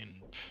now? I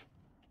mean,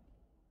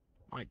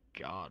 my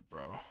God,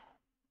 bro.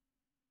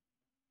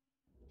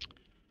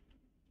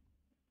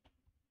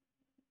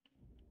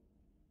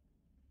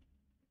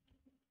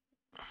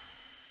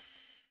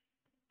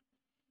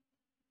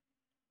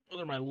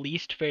 Those are my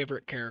least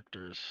favorite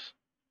characters.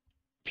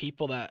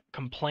 People that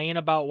complain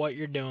about what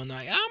you're doing. They're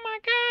like, oh my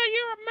god,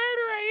 you're a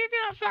murderer, you're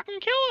gonna fucking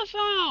kill us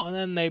all! And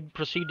then they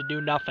proceed to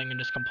do nothing and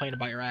just complain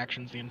about your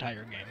actions the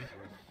entire game.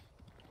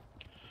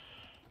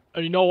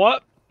 And you know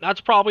what?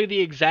 That's probably the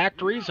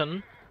exact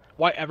reason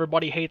why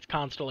everybody hates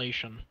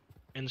Constellation.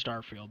 in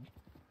Starfield.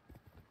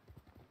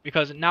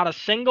 Because not a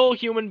single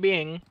human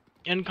being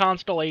in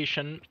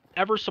Constellation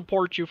ever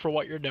supports you for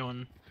what you're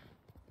doing.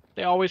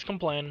 They always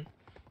complain.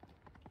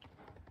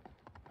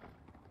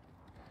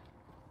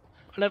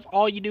 And if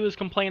all you do is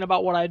complain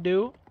about what I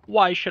do,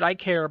 why should I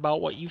care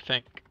about what you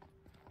think?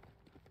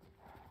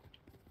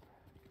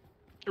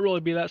 It really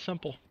be that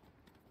simple.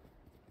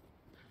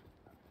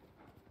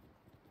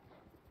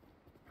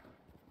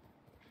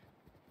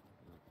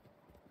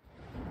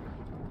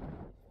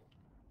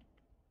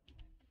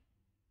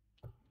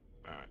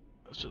 Alright,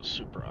 this is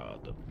super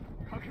odd.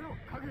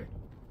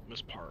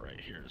 This part right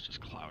here is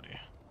just cloudy.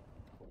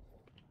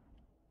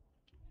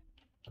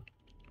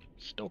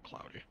 Still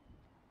cloudy.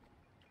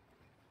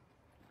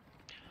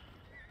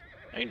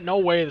 Ain't no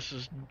way this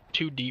is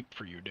too deep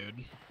for you,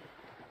 dude.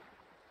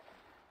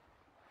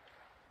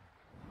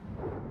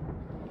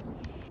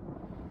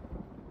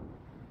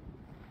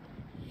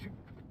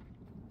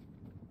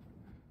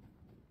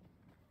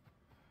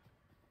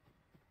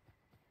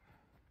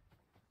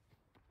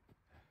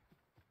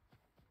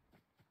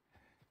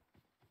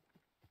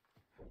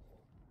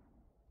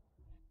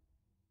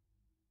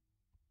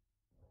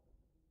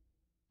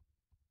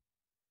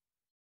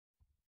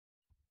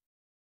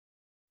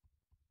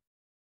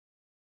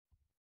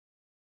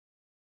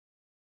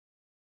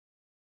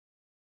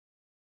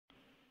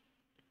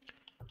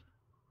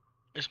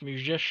 This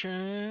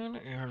musician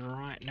is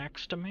right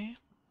next to me.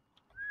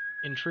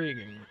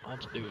 Intriguing.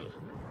 Let's do it.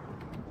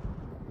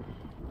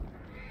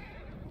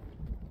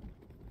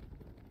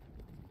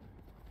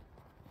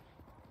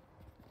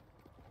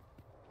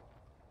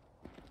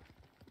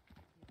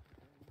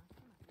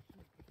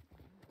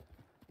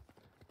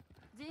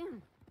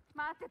 Jin,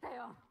 待ってた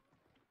よ。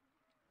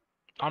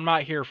 I'm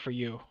not here for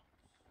you.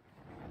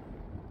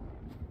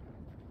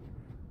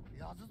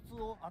 矢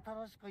筒を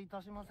新しくい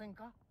たしません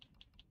か?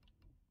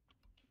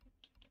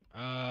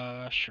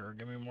 Sure,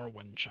 give me more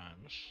wind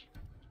chimes.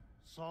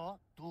 さあ、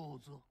どう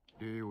ぞ。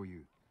礼を言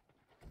う。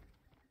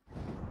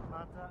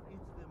またい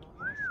つでも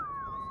いらっし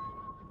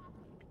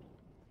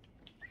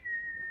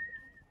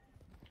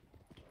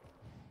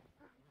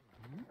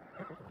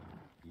ゃってくだ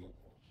さ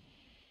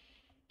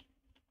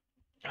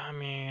い。 I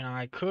mean,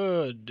 I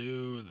could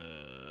do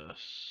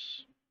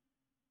this.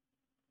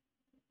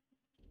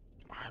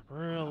 I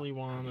really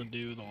want to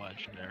do the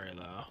legendary,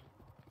 though.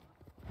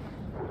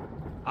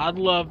 I'd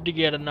love to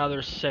get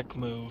another sick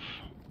move.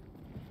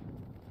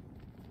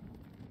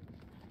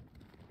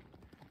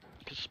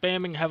 Because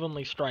spamming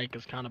Heavenly Strike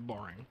is kind of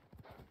boring.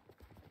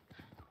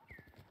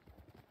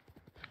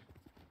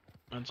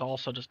 And it's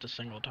also just a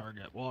single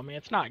target. Well, I mean,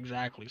 it's not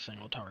exactly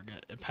single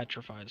target. It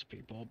petrifies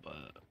people,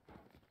 but...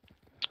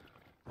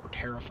 or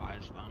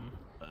terrifies them,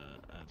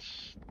 but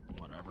that's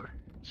whatever.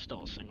 It's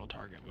still a single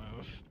target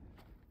move.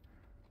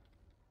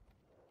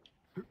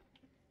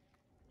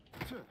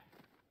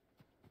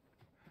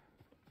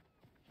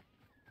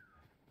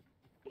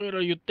 Where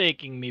are you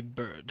taking me,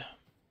 bird?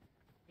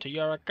 To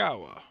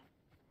Yarikawa.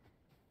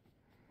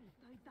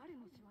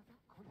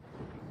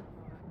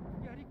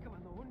 槍川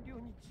の怨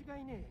霊に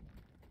違いねえ。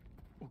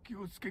お気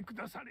をつけく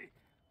だされ。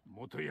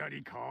元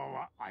槍川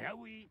は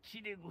危うい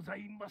地でござ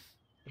います。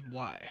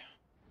 Why?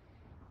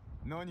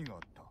 何があっ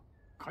た？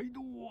街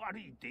道を歩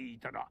いてい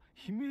たら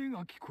悲鳴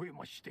が聞こえ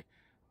まして、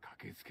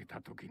駆けつけ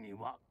た時に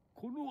は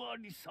このあ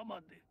りさ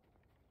まで。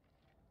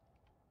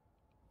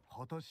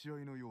果たし合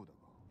いのようだ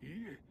が。い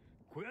いえ、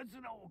こや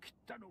つらを切っ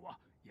たのは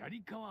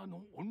槍川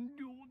の怨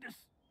霊で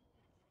す。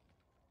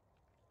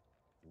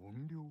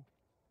怨霊？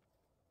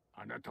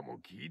あなたも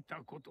聞い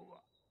たこと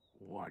は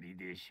終わり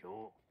でし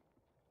ょう。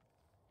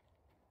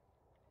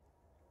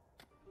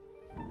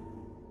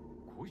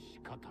古史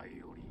方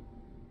より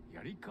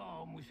槍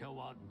川武者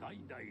は代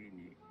々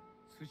に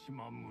対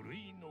馬無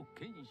類の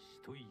剣士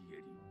と言え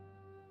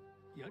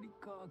り、槍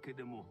川家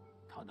でも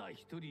ただ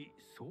一人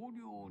僧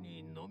侶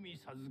にのみ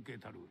授け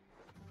たる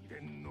秘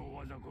伝の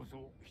技こ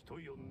そ人呼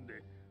ん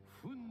で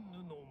憤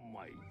怒の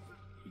舞、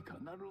いか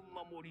なる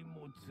守り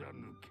も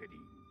貫けり。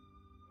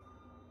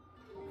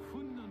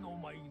憤怒の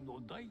舞の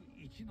第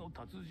一の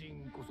達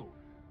人こそ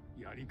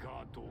槍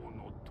川島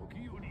の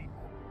時より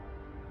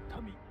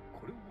子。民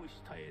これを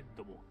したえ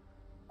ども、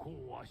公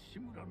は志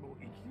村の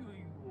勢い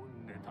を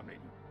妬めり。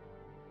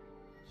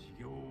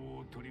修行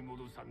を取り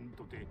戻さん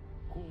とて、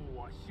公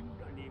は志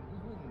村に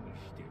謀反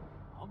して、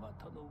あま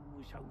たの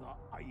武者が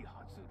相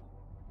発る。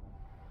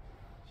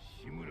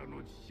志村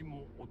の父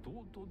も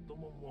弟ど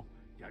もも、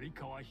槍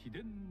川秘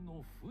伝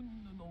の憤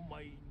怒の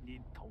舞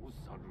に倒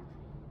さるる。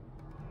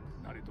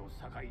なれど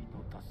堺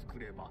の助く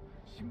れば、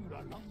志村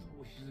乱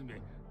を鎮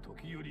め、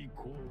時より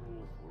公を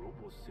滅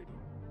ぼせり。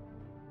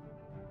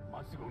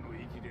末後の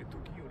息で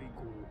時より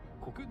公、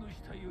苔の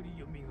下より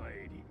よみが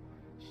えり、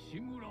志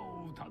村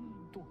を討た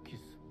んとキス。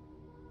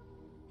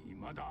い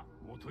まだ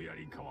元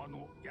槍川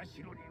の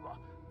社には、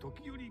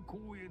時より公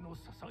への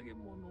捧げ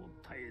物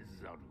絶え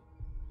ざる。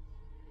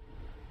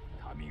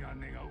民が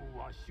願う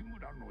は志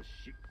村の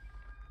死。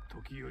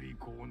時より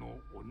公の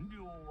怨霊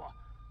は、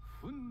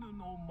憤怒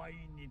の舞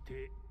に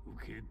て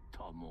受け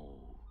た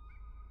もう。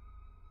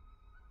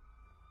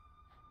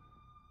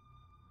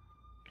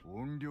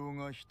怨霊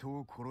が人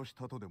を殺し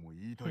たとでも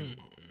言いたいの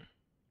か。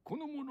こ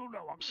の者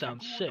らは Sounds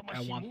sick.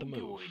 I want the 儲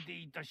けを move. 得て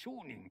いた商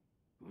人。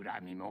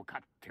恨みも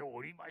買って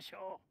おりまし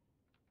ょ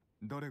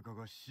誰か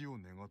が死を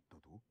願った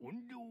と。う。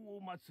怨霊を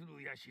祀る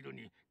社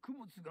に供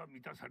物が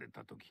満たされ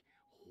た時、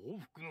報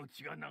復の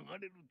血が流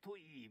れると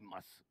言い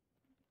ます。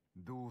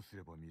どうす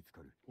れば見つ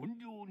かる。怨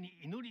霊に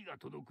祈りが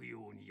届く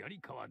ように槍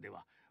川で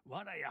は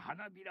藁や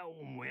花びら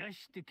を燃や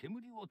して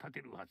煙を立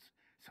てるはず。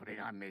それ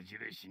が目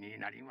印に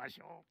なりまし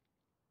ょ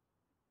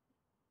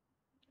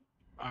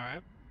All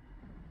right.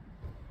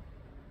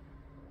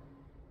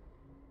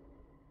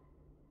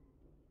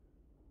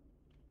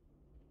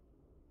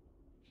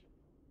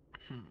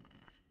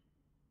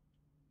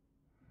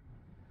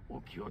 う。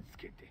お気をつ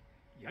けて。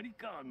槍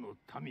川の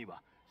民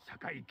は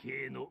堺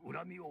家への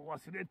恨みを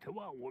忘れて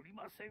はおり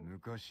ません。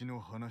昔の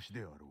話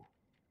であろ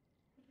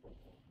う。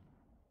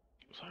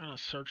 So I'm gonna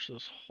search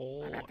this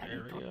whole あなたに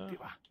とっ area て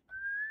は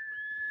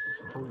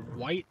for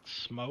white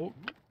smoke.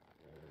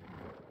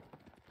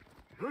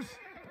 よし。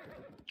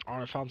 Oh,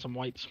 I found some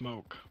white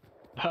smoke.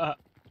 I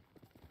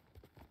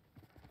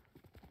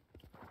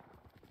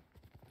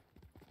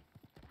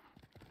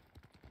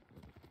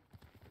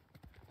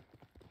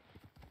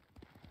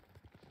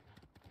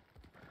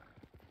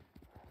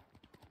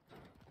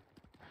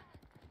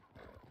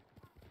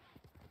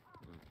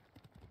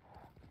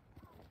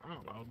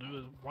don't know, dude.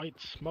 There's white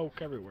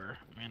smoke everywhere.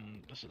 I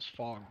mean, this is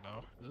fog,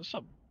 though. Is this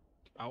a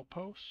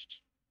outpost?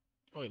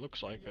 Oh, it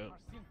looks like it.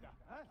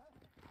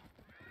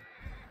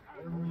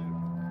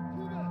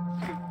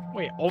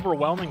 Wait,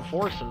 overwhelming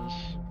forces?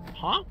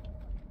 Huh?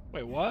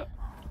 Wait, what?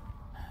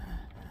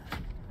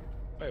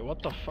 Wait,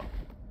 what the fuck?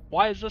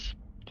 Why is this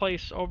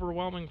place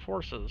overwhelming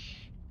forces?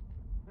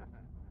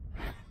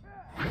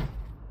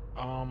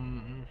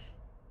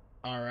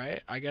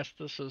 Alright, I guess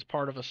this is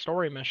part of a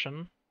story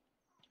mission.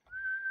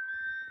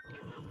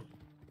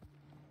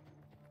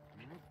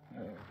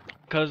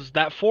 Because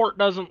that fort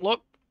doesn't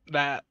look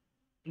that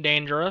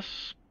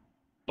dangerous,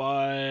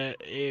 but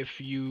if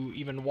you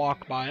even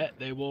walk by it,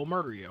 they will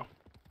murder you.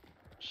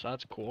 So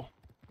that's cool.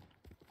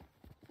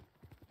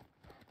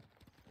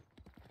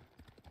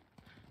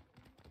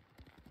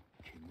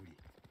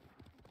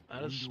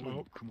 That is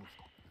smoke.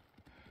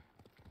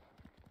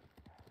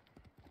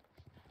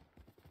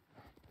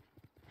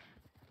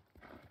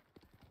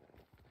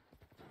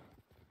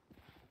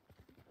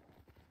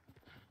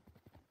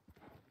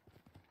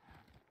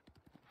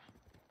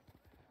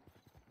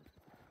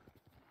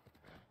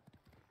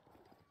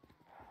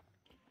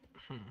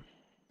 Hmm.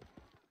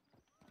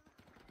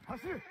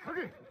 走れ、影。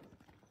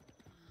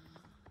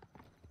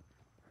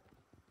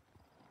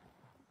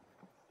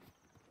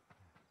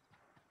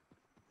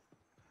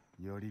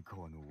槍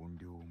川の怨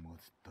霊を祀っ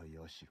た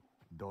社、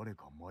誰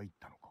か参っ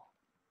たのか。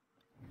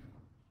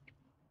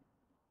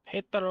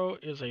Heitaro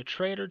is a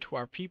traitor to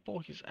our people.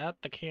 He's at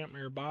the camp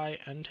nearby.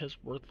 End his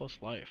worthless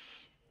life.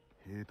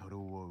 平太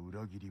郎は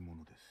裏切り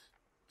者です。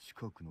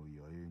近くの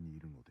野営にい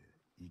るので、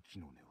息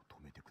の根を止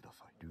めてくだ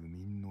さい。流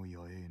民の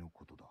野営の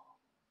ことだ。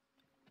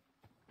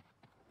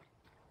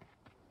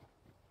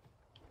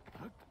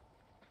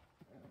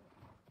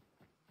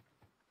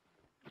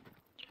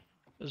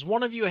 Is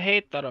one of you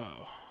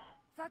Heitaro?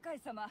 酒井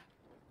様、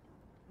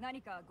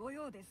何かご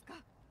用ですか？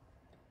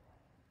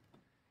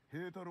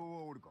平太郎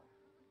はおるか。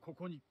こ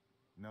こに。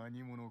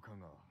何者か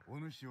がお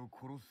主を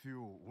殺す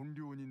よう怨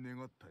霊に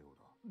願ったよう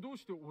だ。どう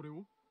して俺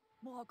を？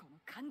猛虎の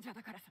患者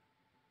だからさ。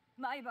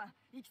毎晩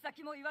行き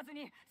先も言わず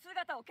に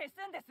姿を消す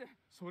んです。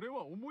それ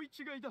は思い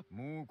違いだ。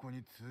猛虎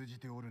に通じ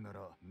ておるな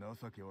ら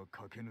情けは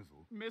かけぬ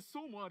ぞ。滅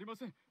相もありま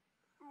せん。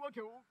わ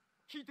けを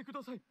聞いてく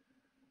ださい。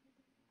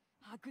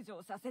白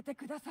状させて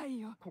ください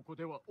よ。ここ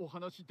ではお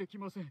話でき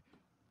ません。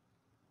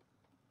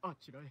あ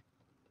ちらへ。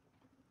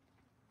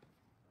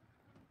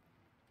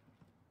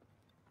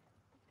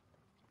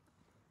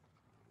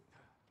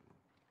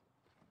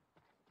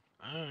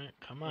 Alright,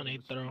 come on,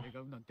 Heitaro.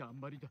 願うなんてあ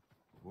んまりだ。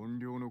怨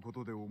霊のこ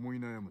とで思い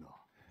悩むな。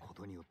こ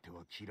とによって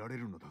は切られ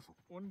るのだぞ。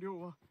怨霊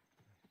は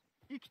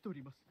生きと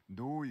ります。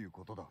どういう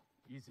ことだ。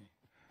以前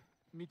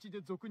道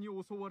で賊に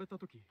襲われた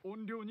時、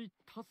怨霊に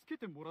助け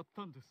てもらっ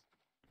たんです。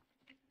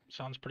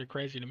 Sounds pretty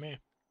crazy to me.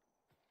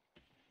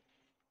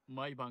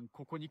 毎晩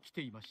ここに来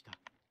ていました。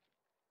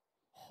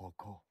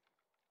墓。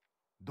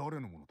誰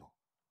のものだ。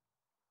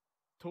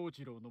藤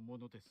次郎のも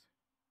のです。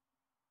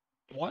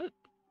 What?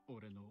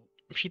 俺の。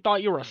 She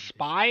thought you were a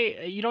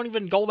spy? You don't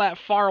even go that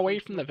far away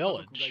from the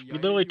village. We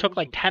literally took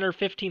like 10 or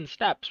 15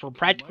 steps. We're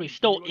practically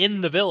still in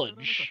the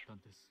village.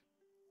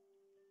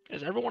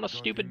 Is everyone a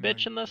stupid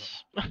bitch in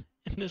this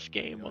in this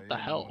game? What the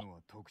hell?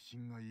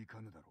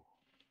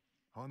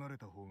 離れ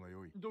た方が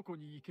良い。どこ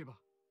に行けば？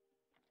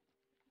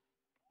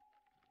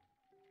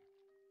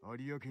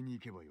有明に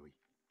行けばよい。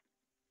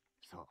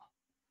さあ、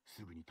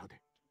すぐに立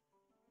て。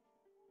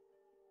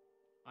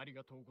あり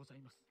がとうござ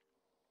います。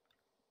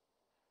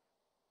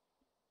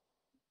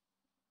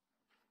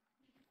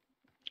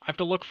 I have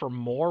to look for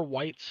more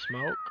white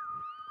smoke?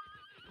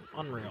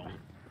 Unreal.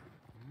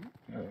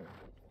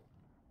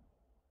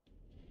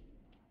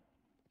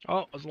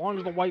 Oh, as long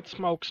as the white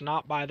smoke's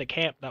not by the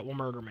camp, that will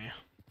murder me.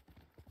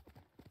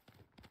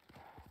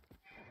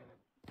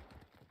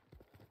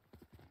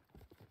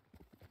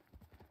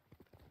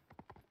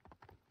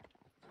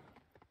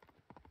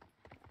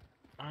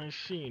 I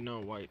see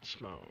no white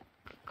smoke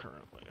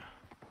currently.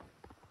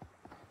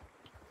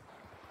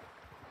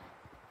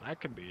 That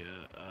could be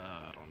it.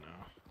 I don't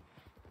know.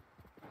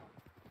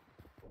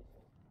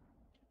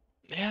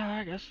 Yeah,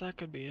 I guess that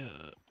could be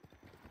it.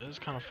 It is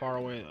kind of far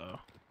away though.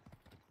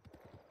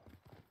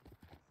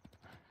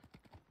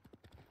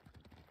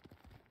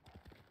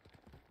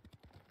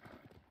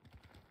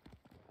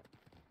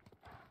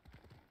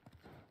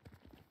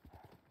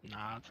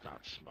 Nah, it's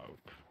not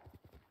smoke.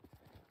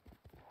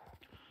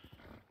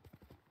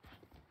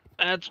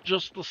 That's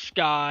just the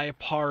sky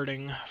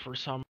parting for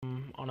some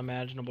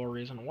unimaginable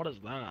reason. What is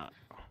that?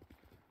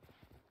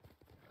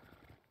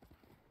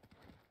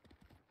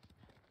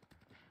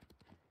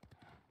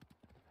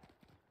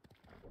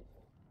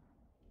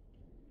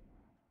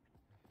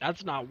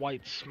 That's not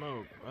white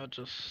smoke. That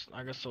just,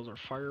 I guess those are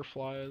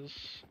fireflies.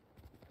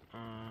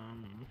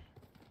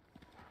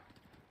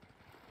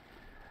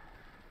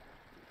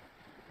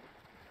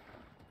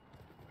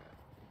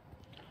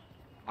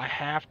 I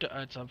have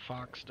to, it's a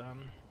fox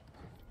den.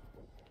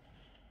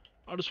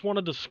 I just want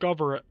to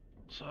discover it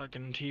so I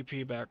can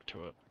TP back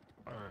to it.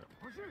 Alright.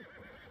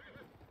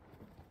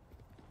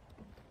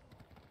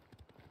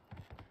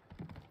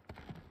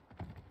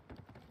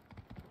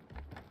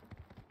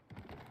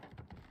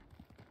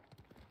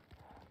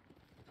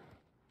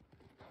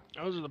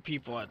 Those are the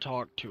people I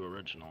talked to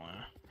originally.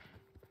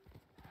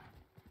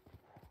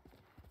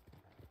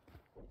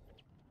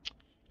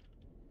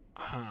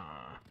 Huh.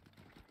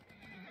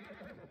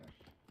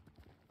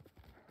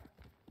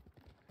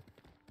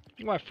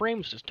 My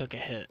frames just took a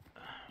hit.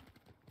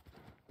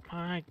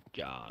 My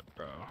god,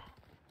 bro.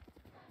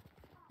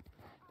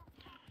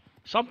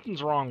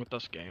 Something's wrong with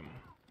this game.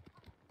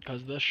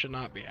 Because this should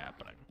not be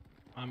happening.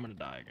 I'm gonna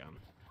die again.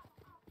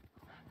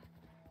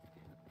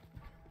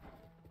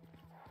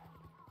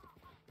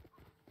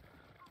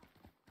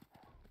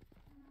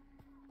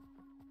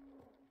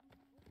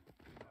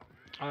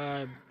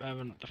 I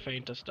haven't the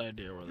faintest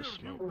idea where the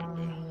smoke could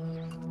be.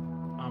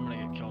 I'm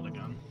gonna get killed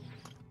again.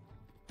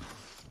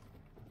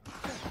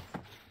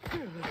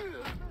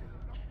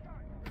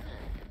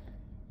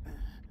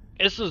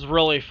 This is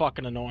really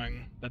fucking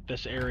annoying that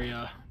this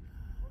area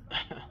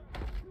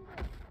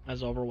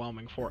has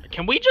overwhelming force.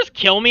 Can we just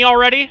kill me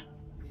already?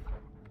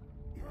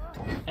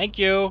 Thank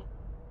you.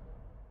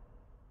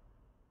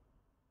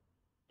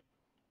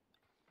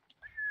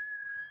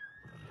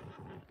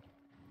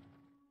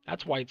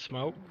 That's white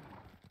smoke.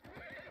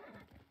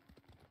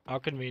 How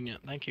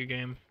convenient. Thank you,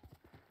 game.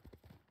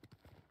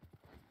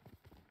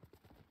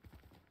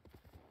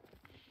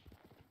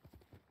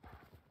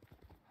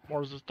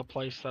 Or is this the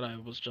place that I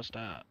was just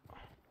at?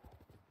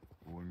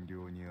 Oh.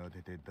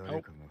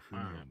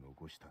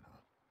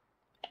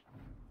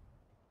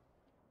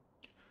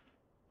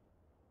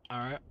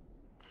 Alright.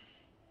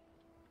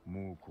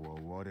 猛虎は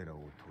我ら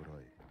を捕ら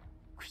え、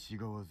櫛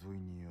川沿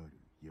いにある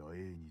野営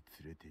に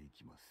連れて行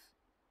きます。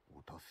お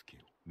助け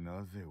を。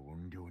なぜ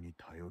怨霊に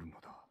頼るの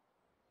だ。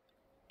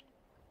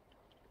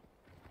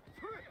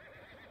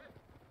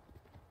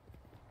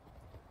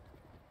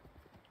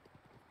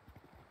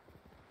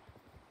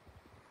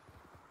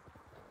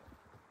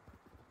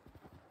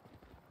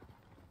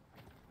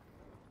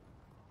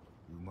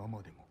馬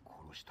までも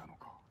殺したの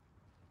か。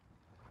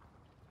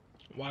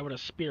Why would a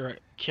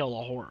spirit kill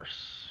a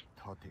horse?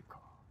 盾か。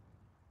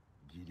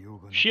技量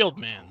が Shield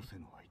man.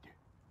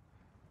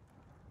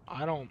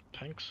 I don't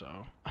think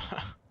so.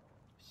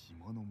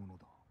 島のもの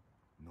だ。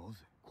なぜ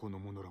この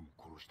者らも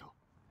殺した。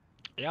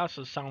 Yeah,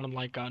 this is sounding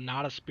like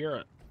not a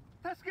spirit.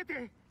 助け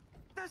て。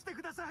出して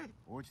ください。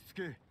落ち着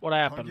け。 What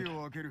happened? 鍵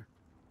を開ける。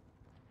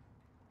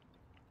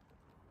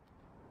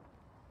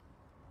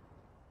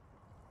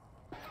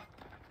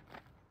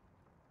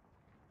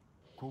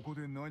ここ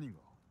で何が。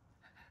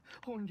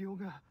本領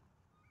が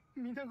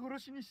皆殺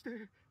しにして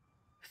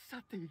去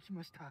っていき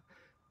ました。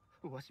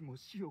わしも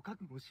死を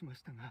覚悟しま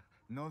したが、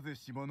なぜ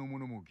島の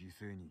者も犠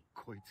牲に。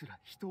こいつら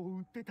人を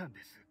撃ってたん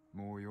です。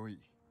もうよい。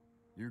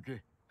行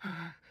け。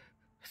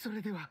そ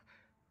れでは。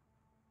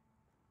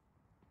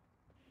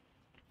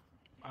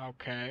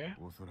Okay.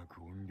 おそら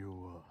く怨霊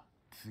は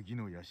次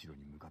の社に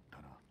向かっ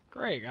たな。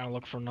 Great, gotta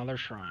look for another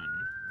shrine.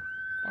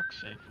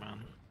 Fuck's sake,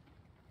 man.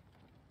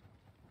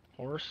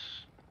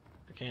 Horse?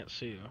 I can't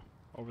see you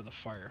over the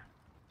fire.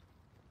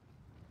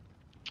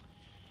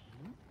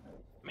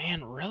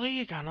 Man, really?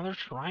 You got another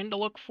shrine to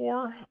look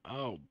for?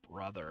 Oh,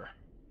 brother.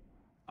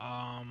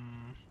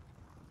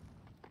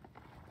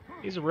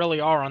 These really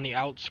are on the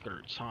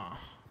outskirts, huh?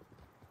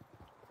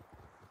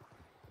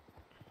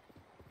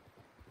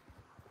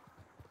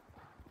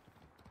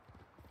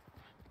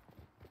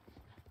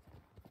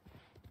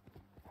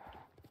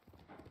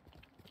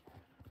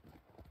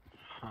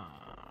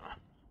 Huh.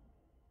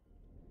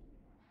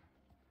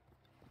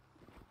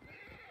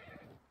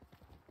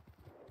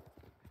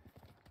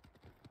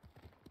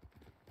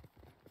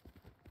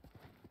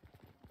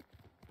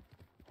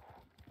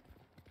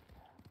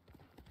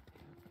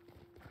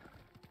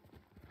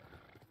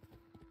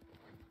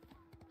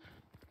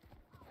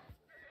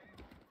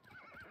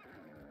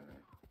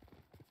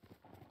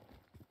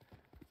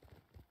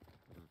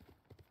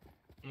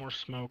 More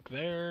smoke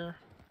there.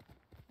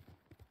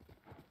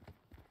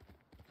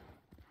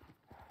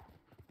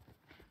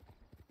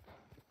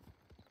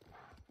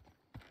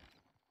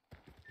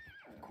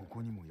 こ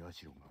こにも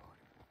社があ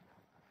る。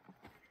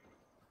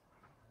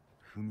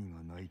文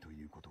がないと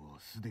いうことは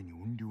すでに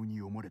怨霊に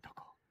読まれた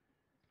か。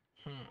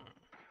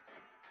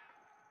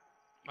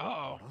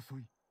争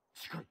い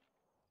近い。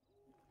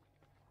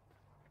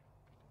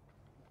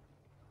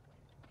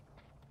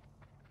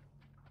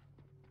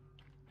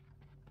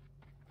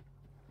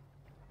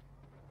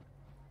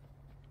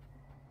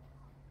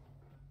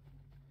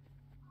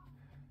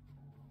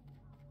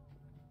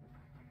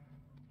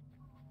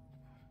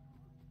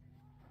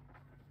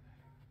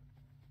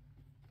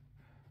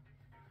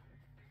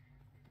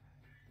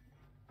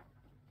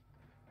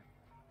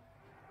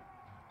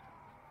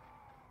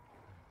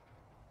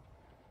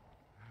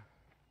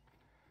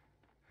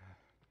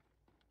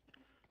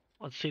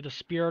Let's see the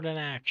spirit in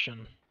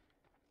action.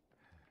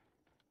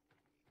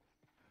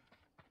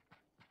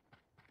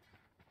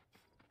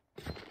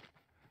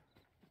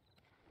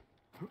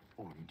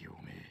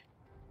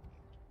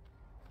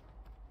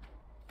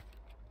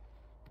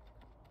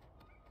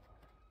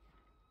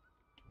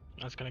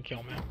 That's gonna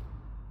kill me.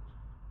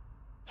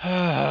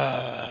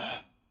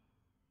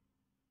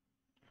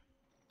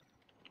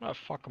 What the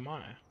fuck am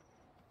I?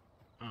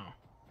 Oh.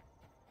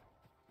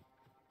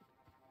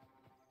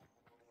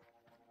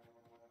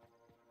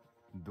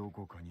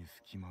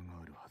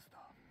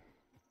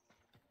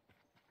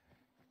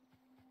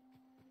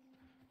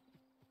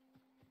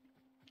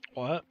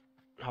 What?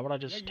 How would I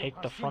just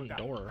take the front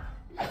door?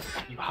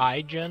 You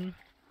hide, Jin?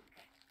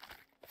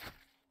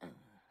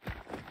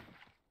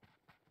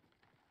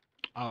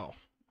 Oh.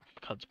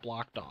 Because it's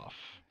blocked off.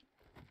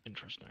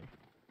 Interesting.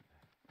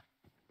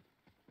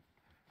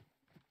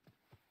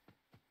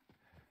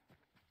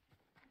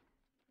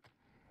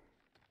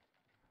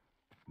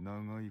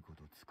 長いこ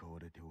と使わ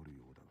れておる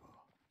ようだが、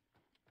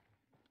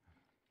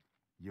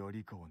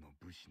槍川の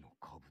武士の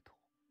兜。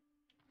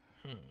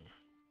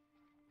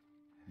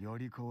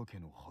槍川家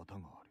の旗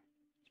があ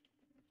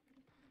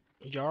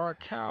る。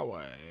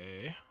Yarikawa.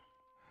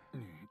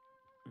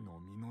 飲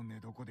みの寝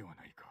床では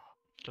ないか。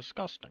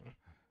Disgusting.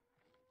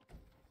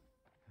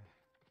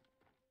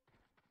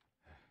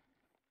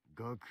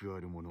 学あ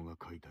る者が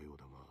書いたよう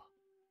だが、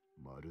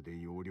まるで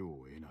要領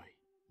を得ない。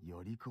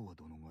槍川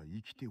殿が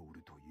生きてお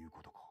るという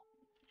ことか。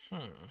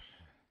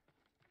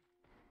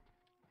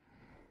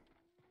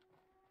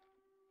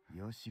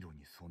社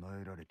に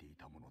備えられてい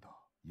たものだ。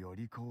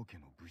槍川家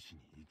の武士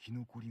に生き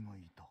残りが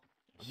いた。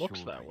正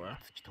体を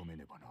突き止め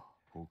ねばな。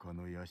他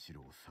の社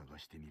を探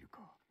してみる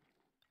か。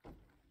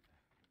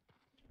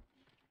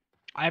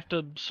I have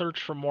to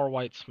search for more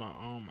white smoke.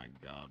 Oh my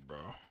god,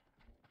 bro.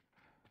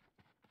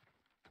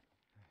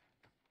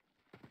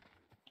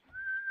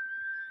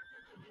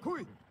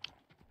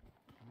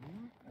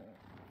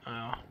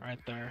 Oh, right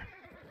there.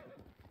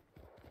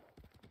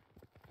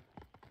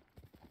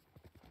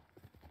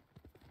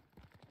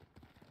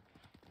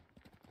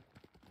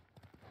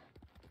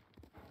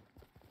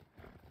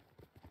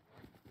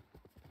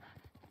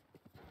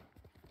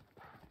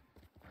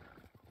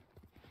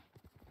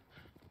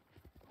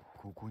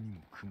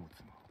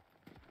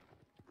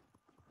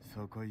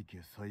 Here 堺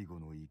家最後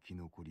の生き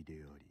残りで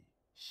あり、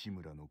志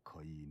村の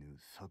飼い犬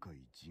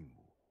堺仁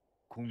を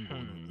金剛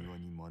の庭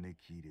に招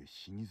き入れ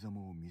死に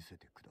様を見せ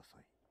てくださ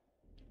い。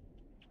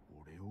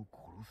俺を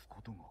殺す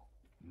ことが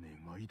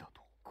願いだ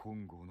と。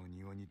金剛の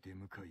庭に出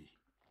向かい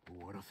終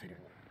わらせる。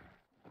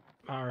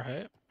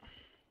Alright.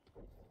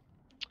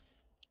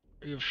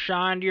 You've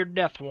shined your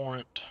death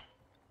warrant.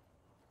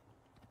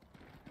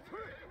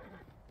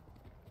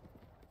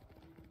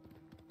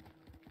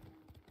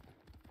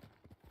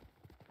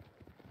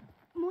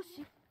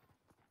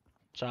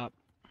 What's up?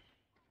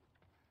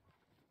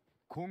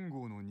 金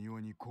剛の庭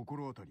に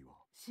心当たりは？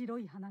白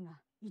い花が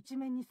一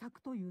面に咲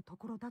くというと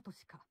ころだと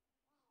しか。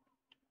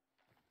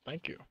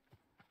Thank you.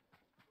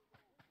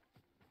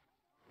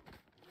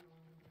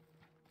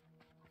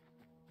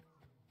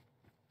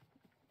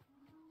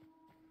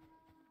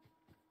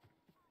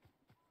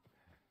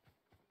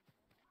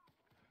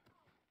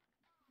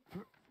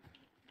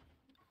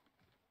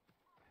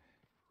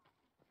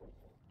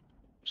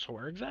 So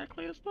where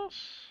exactly is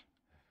this?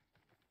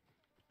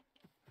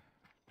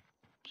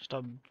 Just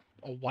a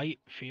white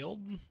field?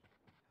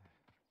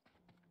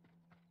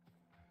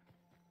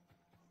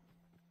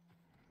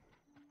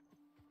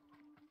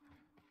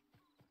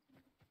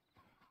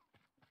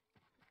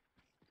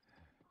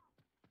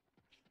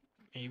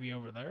 Maybe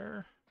over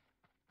there?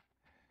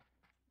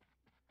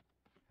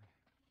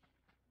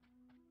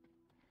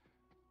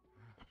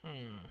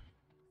 Hmm.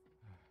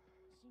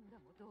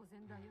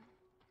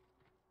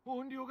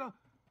 怨霊が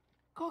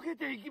かけ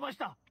ていきまし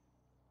た。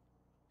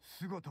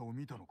姿を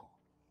見たのか？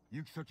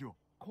行き先は？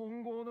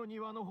金剛の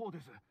庭の方で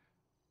す。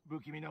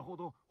不気味なほ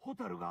どホ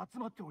タルが集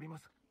まっておりま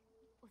す。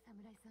お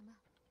侍様。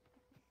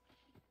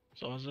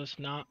So is this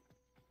not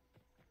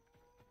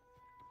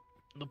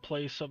the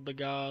place of the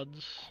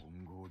gods?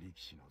 金剛力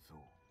士の像、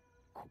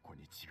ここ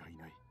に違い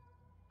ない。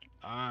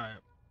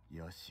Alright.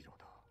 社だ。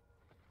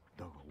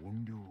だが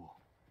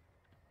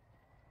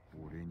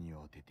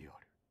てであ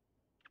る。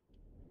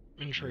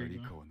 Intriguing.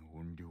 槍川の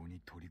怨霊に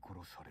取り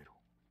殺されろ。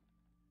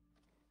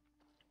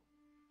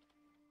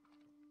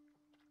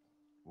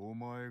お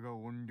前が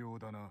怨霊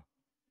だな。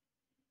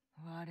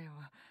我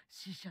は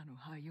死者の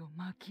灰を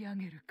巻き上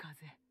げる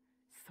風。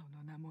そ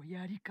の名も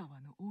槍川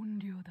の怨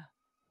霊だ。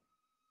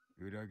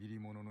裏切り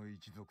者の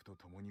一族と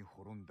共に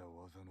滅んだ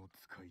技の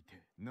使い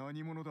手。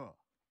何者だ。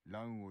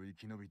乱を生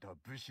き延びた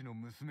武士の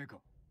娘か。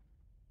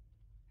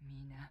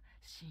皆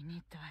死に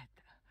絶え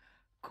た。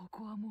こ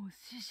こはもう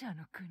死者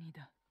の国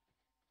だ。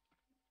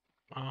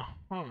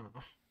Uh-huh.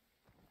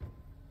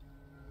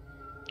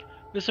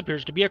 This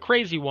appears to be a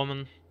crazy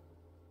woman.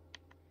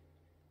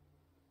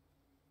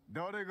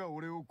 誰が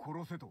俺を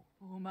殺せと。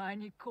お前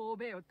に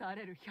神戸を垂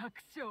れる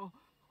百姓、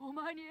お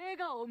前に笑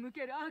顔を向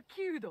ける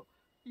秋人、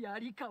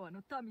槍川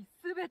の民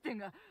すべて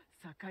が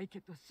堺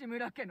家と志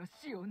村家の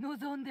死を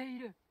望んでい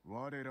る。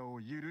我らを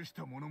許し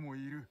た者もい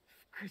る。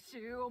復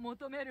讐を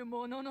求める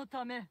者の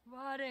ため、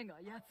我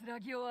が安ら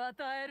ぎを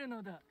与える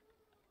のだ。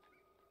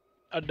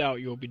I doubt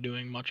you'll be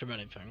doing much of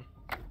anything.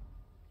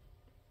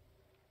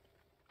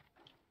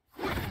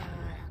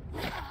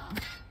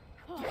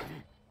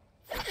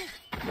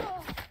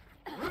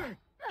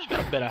 She's got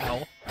a bit of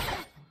health.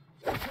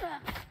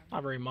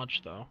 Not very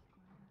much, though.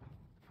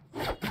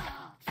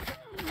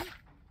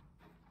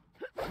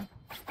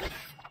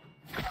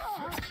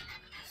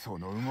 そ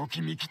の動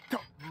き見切った。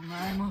お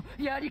前も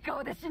槍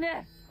川で死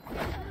ね。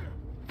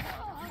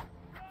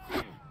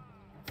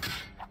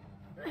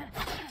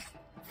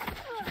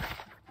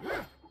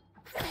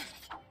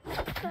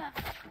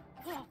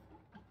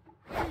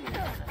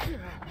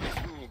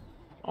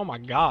Oh my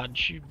god,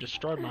 she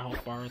destroyed my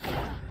health bar right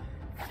there.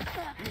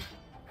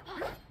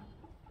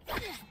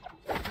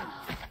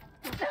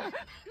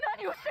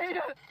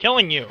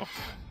 Killing you!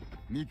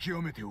 見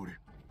極めておる。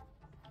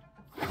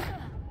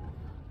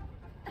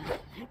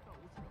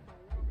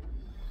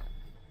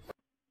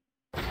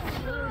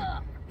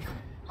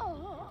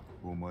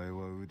お前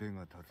は腕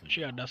が立つ。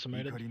 She got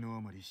decimated. 怒りの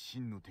あまり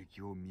真の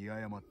敵を見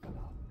誤った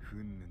な。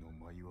憤怒の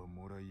舞は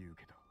もらい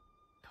受けた。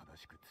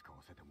正しく使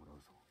わせてもらう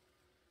ぞ。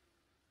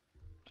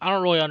 I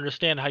don't really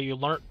understand how you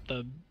learnt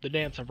the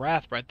Dance of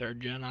Wrath right there,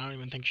 Jen. I don't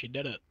even think she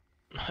did it.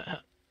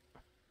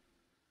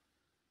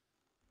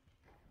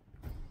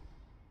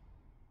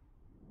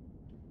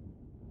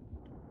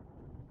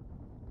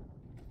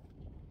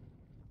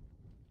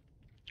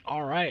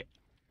 Alright.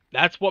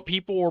 That's what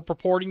people were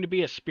purporting to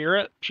be a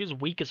spirit? She's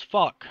weak as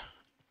fuck.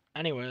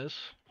 Anyways.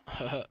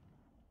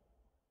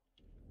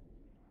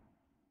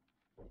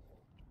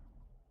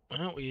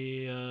 Well,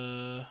 we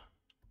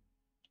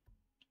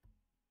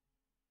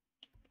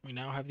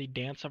now have the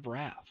Dance of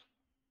Wrath.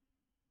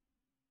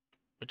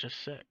 Which is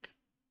sick.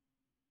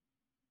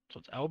 So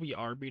it's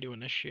LB/RB to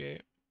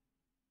initiate.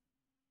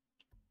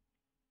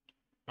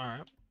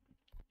 Alright.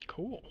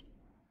 Cool.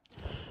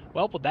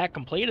 Well, with that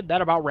completed,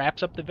 that about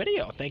wraps up the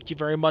video. Thank you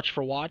very much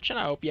for watching.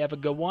 I hope you have a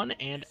good one,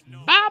 and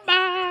bye!